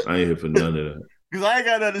that. I ain't here for none of that. Because I ain't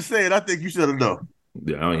got nothing to say, and I think you should have known.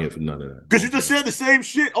 Yeah, I ain't here for none of that. Because you just said the same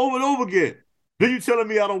shit over and over again. Then you telling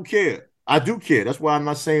me I don't care. I do care. That's why I'm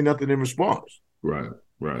not saying nothing in response. Right.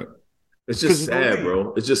 It's just sad,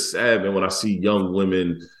 bro. It's just sad, man, when I see young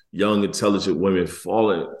women, young, intelligent women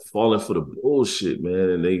falling for the bullshit, man.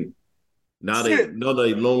 And they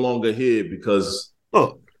no longer here because...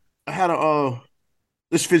 Look, I had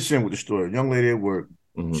this fits in with the story. A young lady at work,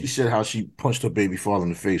 mm-hmm. She said how she punched her baby father in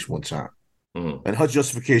the face one time. Mm-hmm. And her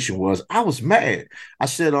justification was, I was mad. I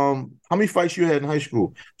said, how many fights you had in high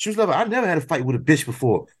school? She was like, I never had a fight with a bitch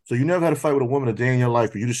before. So you never had a fight with a woman a day in your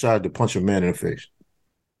life, but you decided to punch a man in the face.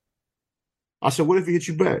 I said, what if he hit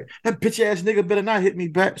you back? That bitch-ass nigga better not hit me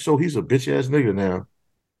back. So he's a bitch-ass nigga now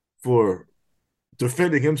for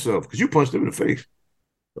defending himself because you punched him in the face.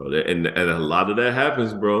 Bro, and a lot of that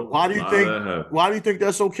happens, bro. Why do you think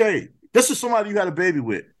that's okay? This is somebody you had a baby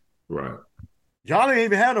with. Right. Y'all ain't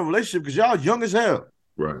even had a relationship because y'all young as hell.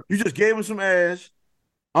 Right. You just gave him some ass,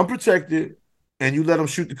 unprotected, and you let him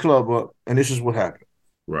shoot the club up, and this is what happened.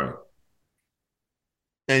 Right.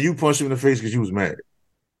 And you punched him in the face because you was mad.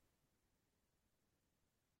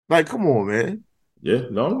 Like, come on, man. Yeah,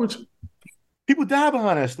 no, I'm with you. People die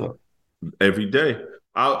behind that stuff. Every day.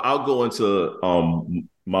 I'll go into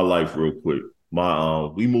my life real quick.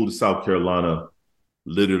 We moved to South Carolina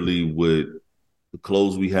literally with the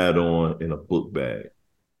clothes we had on in a book bag.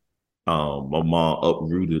 My mom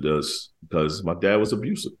uprooted us because my dad was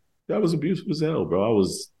abusive. Dad was abusive as hell, bro. I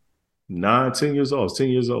was 10 years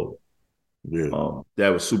old. Yeah. Dad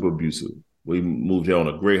was super abusive. We moved here on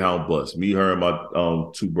a Greyhound bus. Me, her, and my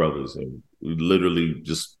two brothers, and we literally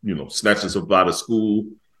just snatched us up out of school.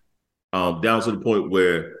 Down to the point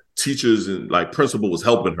where teachers and like principal was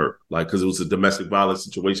helping her, like because it was a domestic violence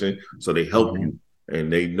situation. So they help you,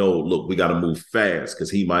 and they know, look, we got to move fast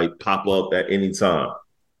because he might pop up at any time,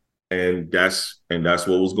 and that's what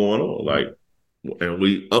was going on. Like, and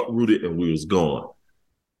we uprooted and we was gone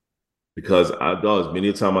because many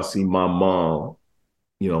a time I see my mom,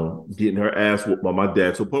 getting her ass whooped by my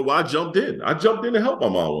dad to a point where I jumped in. I jumped in to help my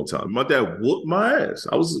mom one time. My dad whooped my ass.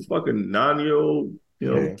 I was a fucking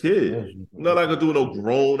 9-year-old, kid. I'm not like I do no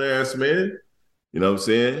grown ass man. You know what I'm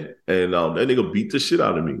saying? And that nigga beat the shit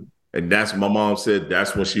out of me. And my mom said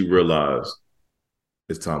that's when she realized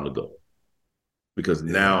it's time to go. Because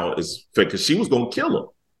now it's because she was gonna kill him.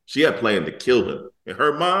 She had planned to kill him. In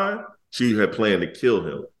her mind, she had planned to kill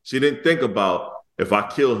him. She didn't think about, if I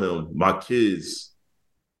kill him, my kids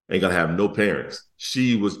ain't gonna have no parents.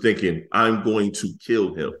 She was thinking, I'm going to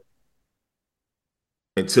kill him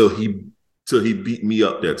until he beat me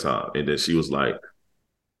up that time. And then she was like,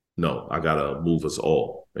 no, I gotta move us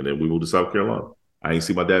all. And then we moved to South Carolina. I ain't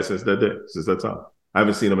seen my dad since that time. I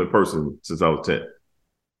haven't seen him in person since I was 10.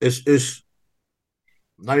 It's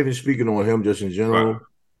not even speaking on him, just in general. Right.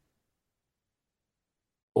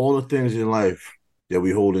 All the things in life that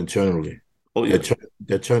we hold internally. Oh yeah,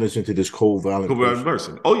 that turn us into this cold, violent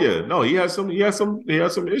person. Oh yeah, no, he has some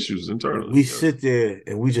issues internally. We sit there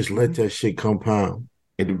and we just let that shit compound,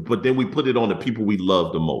 but then we put it on the people we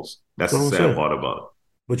love the most. That's the sad part about it.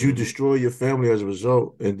 But you destroy your family as a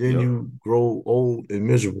result, and then you grow old and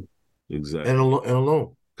miserable. Exactly, and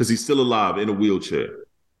alone. Because he's still alive in a wheelchair.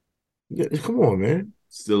 Yeah, come on, man.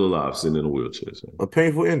 Still alive, sitting in a wheelchair. So. A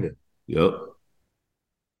painful ending. Yep.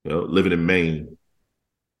 Living in Maine.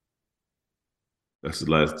 That's the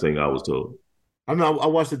last thing I was told. I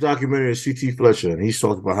watched the documentary of C.T. Fletcher, and he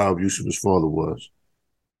talked about how abusive his father was.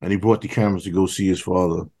 And he brought the cameras to go see his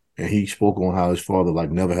father. And he spoke on how his father,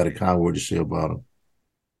 never had a kind word to say about him.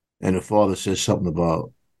 And the father said something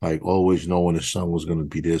about, always knowing his son was going to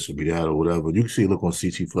be this or be that or whatever. You can see a look on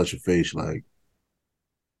C.T. Fletcher's face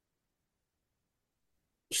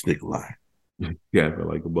stick lie. Yeah,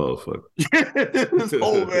 like a motherfucker. This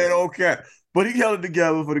old man don't care. But he held it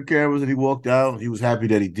together for the cameras and he walked out. He was happy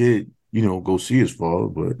that he did, go see his father.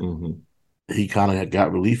 But he kind of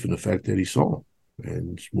got relief in the fact that he saw him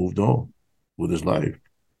and just moved on with his life.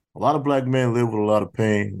 A lot of black men live with a lot of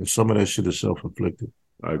pain, and some of that shit is self-inflicted.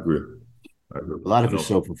 I agree. A lot of it's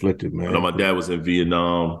self-inflicted, man. I know my dad was in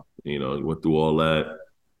Vietnam. He went through all that.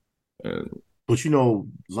 But a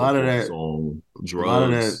lot of that. Drugs. A lot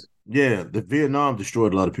of that. Yeah, the Vietnam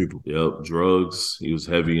destroyed a lot of people. Yep, drugs. He was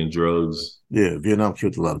heavy in drugs. Yeah, Vietnam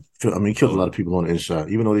killed a lot of people on the inside.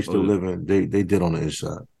 Even though they still living, they did on the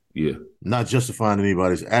inside. Yeah. Not justifying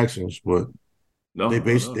anybody's actions, but they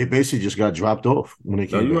basically just got dropped off when they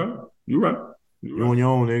came back. You're right. You on your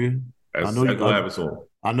own, nigga.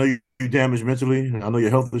 I know you damaged mentally. I know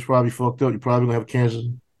your health is probably fucked up. You're probably gonna have cancer.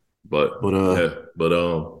 But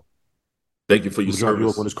thank you for your service. You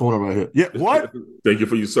up on this corner right here. Yeah, what? Thank you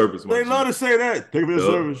for your service, man. They love to say that. Thank you for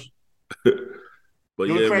your service. But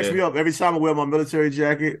it cracks me up. Every time I wear my military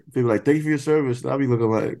jacket, people are like, thank you for your service. I'll be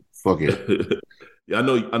looking like, fuck it. Yeah, I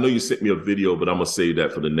know you sent me a video, but I'm gonna save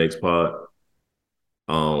that for the next pod.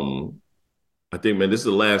 I think, man, this is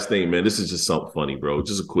the last thing, man. This is just something funny, bro.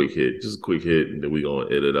 Just a quick hit, and then we're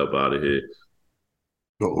gonna edit up out of here.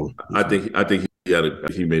 Uh-oh. I think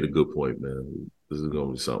he made a good point, man. This is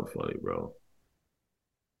gonna be something funny, bro.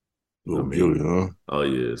 Gilly, huh? Oh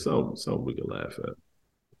yeah, something we can laugh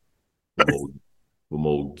at. From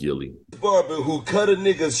old Gilly. Barber who cut a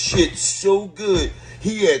nigga's shit so good,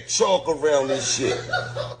 he had chalk around his shit.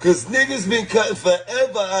 Cause niggas been cutting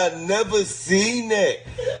forever, I never seen that.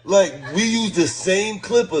 We use the same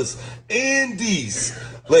clippers and these.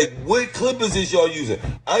 What clippers is y'all using?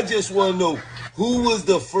 I just wanna know who was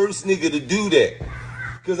the first nigga to do that.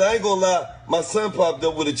 Cause I ain't gonna lie, my son popped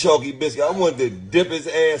up with a chalky biscuit. I wanted to dip his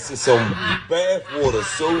ass in some bath water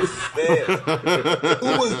so fast.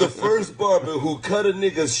 Who was the first barber who cut a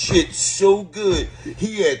nigga's shit so good,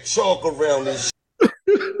 he had chalk around his shit?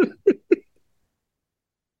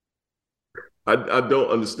 I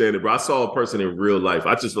don't understand it, bro. I saw a person in real life.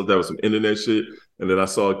 I just thought that was some internet shit. And then I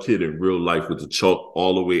saw a kid in real life with the chalk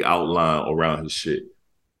all the way outlined around his shit.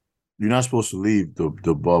 You're not supposed to leave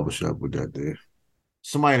the barbershop with that there.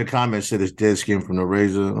 Somebody in the comments said it's dead skin from the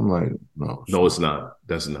razor. I'm like, no. No, it's not.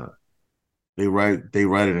 That's not. They write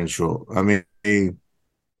it in short. I mean,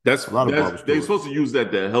 that's a lot of barbers. They're supposed to use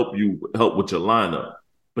that to help with your lineup.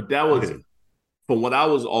 But that was, from what I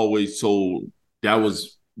was always told, that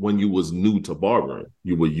was when you was new to barbering.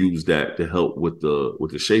 You would use that to help with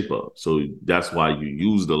the shape up. So that's why you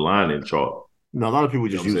use the line in chalk No, a lot of people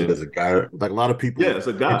just use it as a guy. Like a lot of people, yeah, it's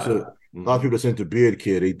a guy. A lot of people that's into beard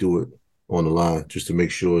care, they do it on the line just to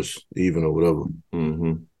make sure it's even or whatever.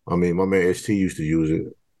 Mm-hmm. I mean, my man ST used to use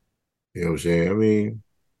it. You know what I'm saying? I mean,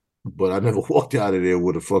 but I never walked out of there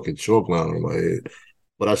with a fucking chalk line on my head.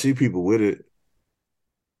 But I see people with it.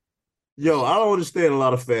 Yo, I don't understand a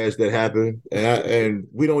lot of fads that happen, and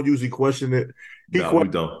we don't usually question it. We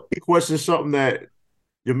don't. He questions something that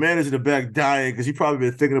your man is in the back dying because he probably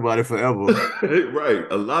been thinking about it forever. Right.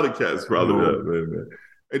 A lot of cats probably that, man.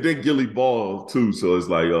 And then Gilly Ball, too. So it's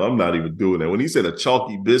like, I'm not even doing that. When he said a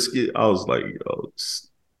chalky biscuit, I was like,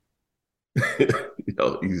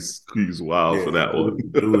 he's wild for that one.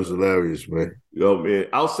 It was hilarious, man. Man.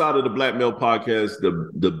 Outside of the Black Male Podcast,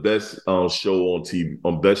 the best show on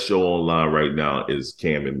TV, best show online right now is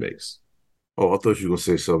Cam and Mace. Oh, I thought you were gonna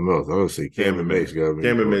say something else. I was gonna say Cam and Mace got me.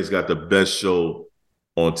 Cam and Mace got the best show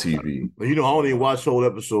on TV. You know, I don't even watch whole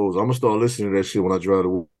episodes. I'm gonna start listening to that shit when I drive to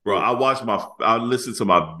work. Bro, I listened to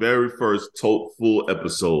my very first full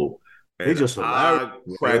episode. And I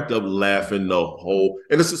cracked up laughing the whole,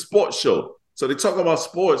 and it's a sports show. So they talk about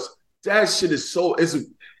sports. That shit is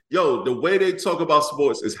the way they talk about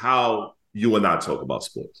sports is how you and I talk about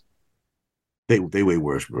sports. They way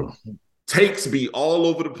worse, bro. Takes be all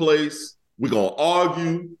over the place. We're gonna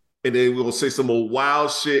argue, and then we're gonna say some old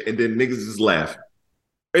wild shit, and then niggas is laughing.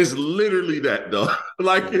 It's literally that, though.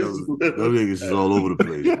 Like, those niggas is all over the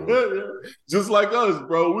place, bro. Just like us,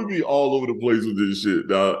 bro. We be all over the place with this shit,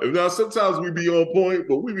 dog. Now, sometimes we be on point,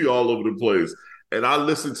 but we be all over the place. And I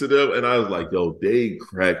listened to them, and I was like, yo, they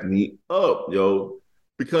cracked me up, yo.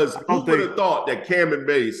 Because who would have thought that Cam and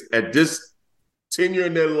Mace, at this tenure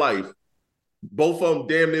in their life, both of them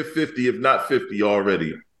damn near 50, if not 50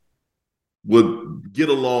 already, would get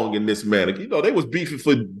along in this manner. You know, they was beefing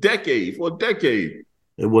for a decade.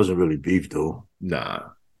 It wasn't really beef, though. Nah.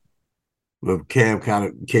 But Cam kind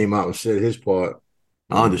of came out and said his part.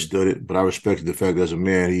 I understood it, but I respected the fact that as a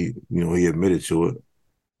man, he admitted to it.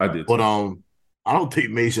 I did. But I don't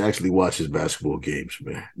think Mace actually watches basketball games,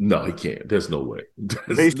 man. No, he can't. There's no way.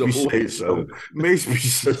 Mace be saying so. Mace be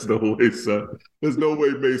saying There's no way, son. There's no way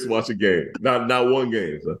Mace watch a game. Not one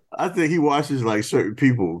game, son. I think he watches like certain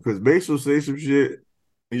people because Mace will say some shit.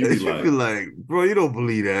 And you be like, bro, you don't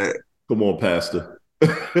believe that. Come on, Pastor.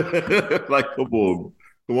 Like, come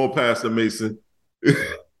on, Pastor Mason.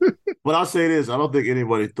 But I'll say this: I don't think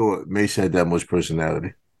anybody thought Mace had that much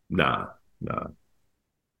personality. Nah.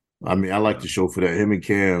 I mean, I like the show for that. Him and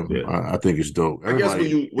Cam, I think it's dope. Everybody, I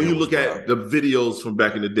guess when you look at the videos from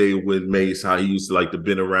back in the day with Mace, how he used to like to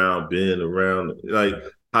bend around, like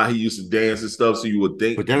how he used to dance and stuff. So you would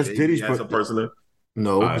think, but that's Diddy's personality.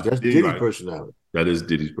 No, that's Diddy's personality. That is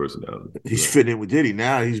Diddy's personality. He's fitting in with Diddy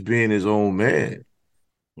now. He's being his own man,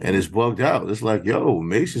 and it's bugged out. It's like, yo,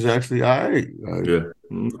 Mace is actually all right. Like,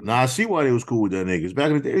 Now I see why they was cool with that niggas.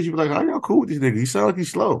 Back in the days, you be like, how y'all cool with these niggas? He sound like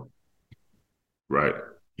he's slow. Right.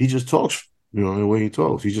 He just talks, the way he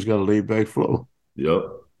talks. He just got a laid back flow. Yep.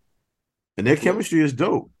 And their chemistry is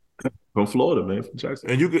dope. From Florida, man, from Jackson.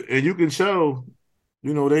 And you can tell,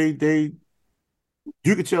 you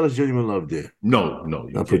can tell it's genuine love there. No,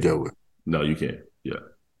 I'll put that way. No, you can't. Yeah.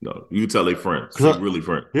 No, you can tell they friends. They're really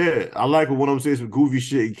friends. Yeah, I like it when I'm saying some goofy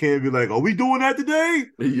shit. You can't be like, "Are we doing that today?"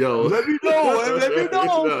 Yo, let me know. Let me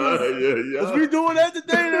know. Is we doing that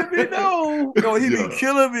today? Let me know. Yo, he be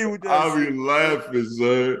killing me with that. I be laughing,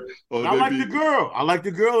 son. I like the girl. I like the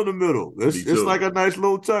girl in the middle. It's like a nice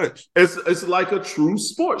little touch. It's like a true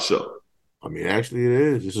sports show. I mean, actually, it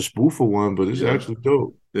is. It's a spoof for one, but it's actually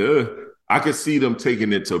dope. Yeah, I could see them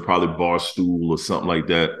taking it to probably Barstool or something like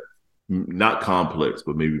that. Not Complex,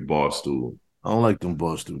 but maybe Barstool. I don't like them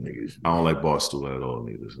Barstool niggas. I don't like Barstool at all,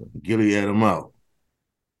 neither. So. Gilly had him out.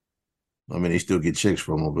 I mean, they still get checks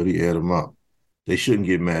from him, but he had him out. They shouldn't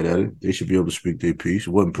get mad at it. They should be able to speak their piece. It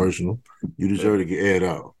wasn't personal. You deserve to get aired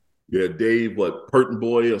out. Yeah, Dave, Purton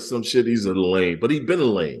Boy or some shit? He's a lame, but he's been a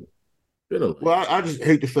lame. Well, I just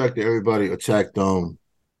hate the fact that everybody attacked the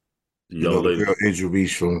girl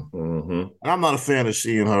injuries from. Mm-hmm. I'm not a fan of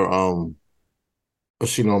seeing her. I've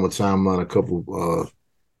seen on my timeline a couple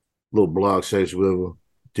little blog sites with her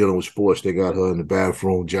dealing with sports. They got her in the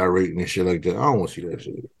bathroom gyrating and shit like that. I don't want to see that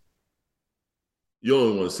shit. You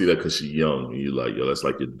don't want to see that because she's young. And you're like, yo, that's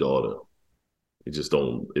like your daughter. It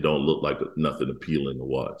don't look like nothing appealing to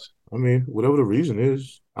watch. I mean, whatever the reason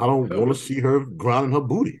is, I don't want to see her grinding her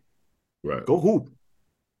booty. Right. Go hoop.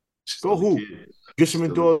 Get some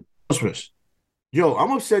endorsements. Yo,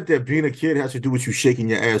 I'm upset that being a kid has to do with you shaking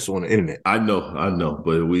your ass on the internet. I know,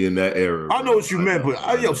 but we in that era. I know what you meant,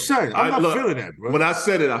 but yo, son, I'm not feeling that, bro. When I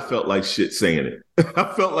said it, I felt like shit saying it.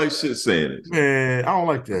 I felt like shit saying it. Man, I don't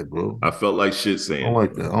like that, bro. I felt like shit saying it. I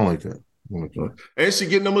don't like that. And she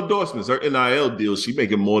getting them endorsements. Her NIL deal, she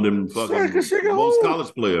making more than fucking most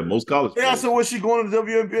college players. Yeah, so when she going to the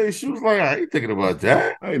WNBA, she was like, I ain't thinking about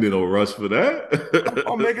that. I ain't in no rush for that.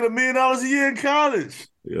 I'm making $1 million a year in college.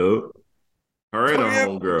 Yep. Her and her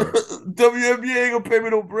homegirl. WNBA ain't gonna pay me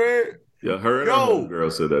no bread. Yeah, her and her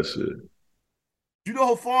homegirl said that shit. You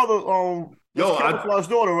know her father, Camouflage's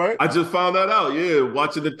daughter, right? I just found that out,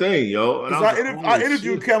 watching the thing, yo. And I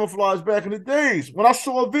interviewed Camouflage back in the days. When I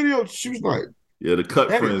saw a video, she was like, yeah, the Cut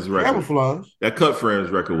Friends record. Camouflage. That Cut Friends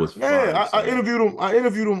record was fire. Yeah, I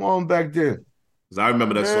interviewed him back then. Because I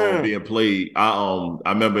remember that song being played. I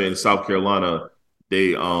remember in South Carolina,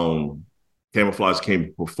 they Camouflage came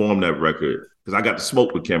to perform that record. Because I got to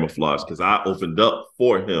smoke with Camouflage because I opened up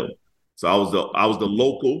for him. So I was the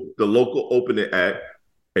local opening act.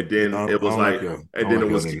 And then it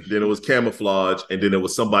was then it was Camouflage, and then it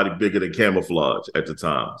was somebody bigger than Camouflage at the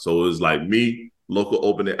time. So it was like me, local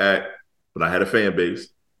opening act, but I had a fan base.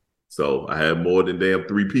 So I had more than damn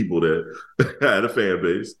 3 people there. I had a fan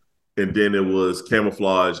base. And then it was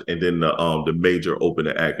Camouflage and then the major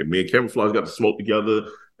opening act. And me and Camouflage got to smoke together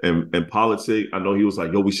and politic. I know he was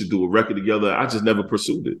like, yo, we should do a record together. I just never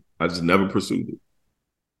pursued it.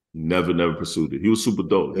 Never pursued it. He was super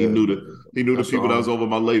dope. Yeah. He knew the people that was over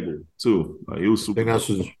my label too. He was super. I think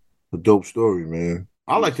that's a dope story, man.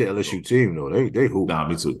 I like the LSU team though. They hoop. Nah,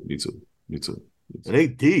 me too. And they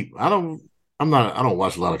deep. I don't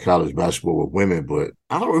watch a lot of college basketball with women, but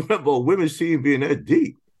I don't remember a women's team being that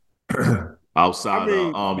deep. Outside,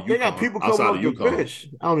 they got people coming off the bench.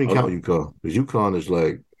 I don't even count UConn because UConn is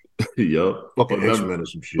like. Yeah, fucking X-Men or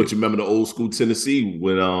some shit. But you remember the old school Tennessee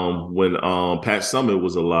when Pat Summitt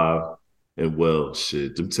was alive, and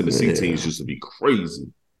them Tennessee teams used to be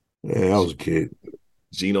crazy. Yeah, I was a kid.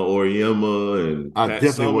 Gina Auriemma and I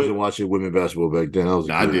definitely wasn't watching women basketball back then.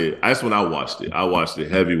 I did. That's when I watched it. I watched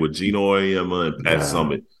it heavy with Gina Auriemma and Pat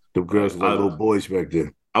Summitt. The girls were little boys back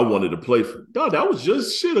then. I wanted to play for. No, that was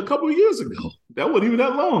just a couple of years ago. That wasn't even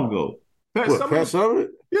that long ago. Pat Summitt?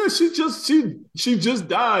 Yeah, she just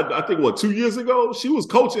died. I think 2 years ago. She was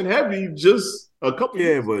coaching heavy just a couple.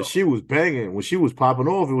 years ago. She was banging when she was popping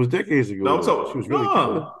off. It was decades ago. No, I'm talking. She was really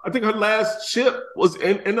good. I think her last ship was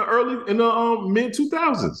in the mid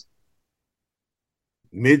 2000s.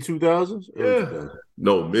 Mid 2000s? Yeah.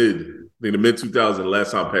 No, mid. I think the mid 2000s.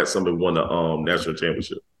 Last time Pat Summitt won the national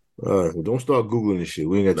championship. All right, well, don't start Googling this shit.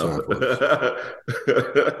 We ain't got time for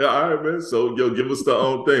it. All right, man. So, give us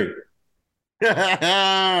the thing.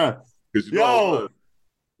 Yo,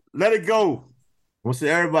 let it go. I want to say,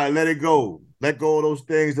 everybody, let it go. Let go of those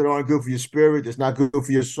things that aren't good for your spirit, that's not good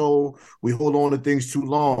for your soul. We hold on to things too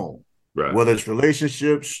long. Right. Whether it's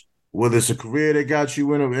relationships, whether it's a career that got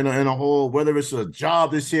you in a hole, whether it's a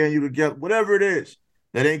job that's tearing you together, whatever it is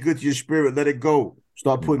that ain't good to your spirit, let it go.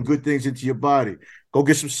 Start putting good things into your body. Go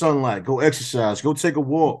get some sunlight. Go exercise. Go take a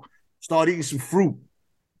walk. Start eating some fruit.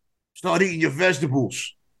 Start eating your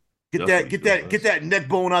vegetables. Get that neck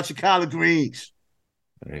bone out your collard greens.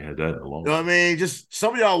 I ain't had that in a long time. You know what I mean? Just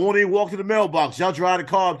some of y'all won't even walk to the mailbox. Y'all drive the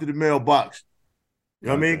car up to the mailbox. You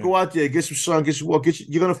know what I mean? Go out there, get some sun, get some walk.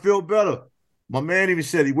 You're gonna feel better. My man even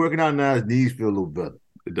said he's working out now. His knees feel a little better.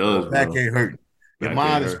 It does. Back ain't hurting. Your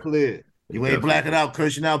mind is clear. You ain't blacking out,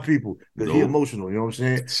 cursing out people because he emotional. You know what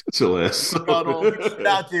I'm saying? Chill ass. Get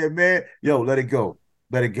out there, man. Yo, let it go.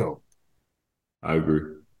 Let it go. I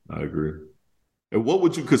agree. And what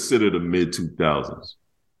would you consider the mid 2000s?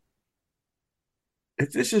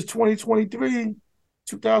 If this is 2023,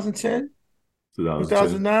 2010,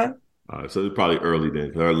 2009. All right, so it's probably early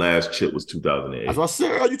then. Her last chip was 2008. That's what I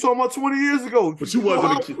said. You talking about 20 years ago? But you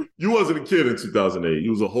wasn't a kid in 2008.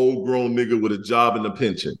 You was a whole grown nigga with a job and a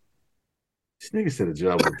pension. This nigga said a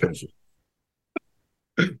job with a pension.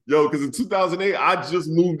 Yo, because in 2008 I just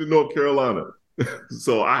moved to North Carolina,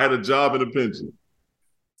 so I had a job and a pension.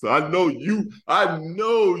 So I know you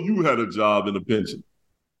had a job and a pension.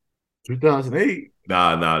 2008.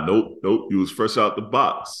 Nah, nope. You was fresh out the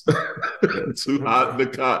box. Too hot in the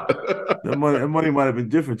cot. That money might have been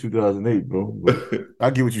different 2008, bro. But I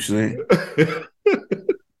get what you're saying.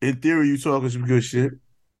 In theory, you talking some good shit.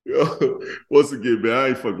 Yo, once again, man, I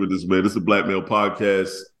ain't fuck with this, man. This is a Black Male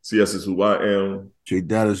Podcast. CS is who I am. J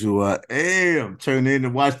Dot is who I am. Turn in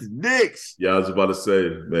and watch the Knicks. Yeah, I was about to say,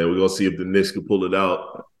 man, we're going to see if the Knicks can pull it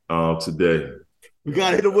out today. We got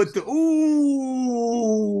to hit him with the ooh.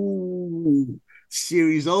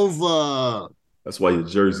 Series over. That's why your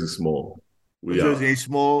jersey's small. We Jersey ain't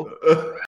small.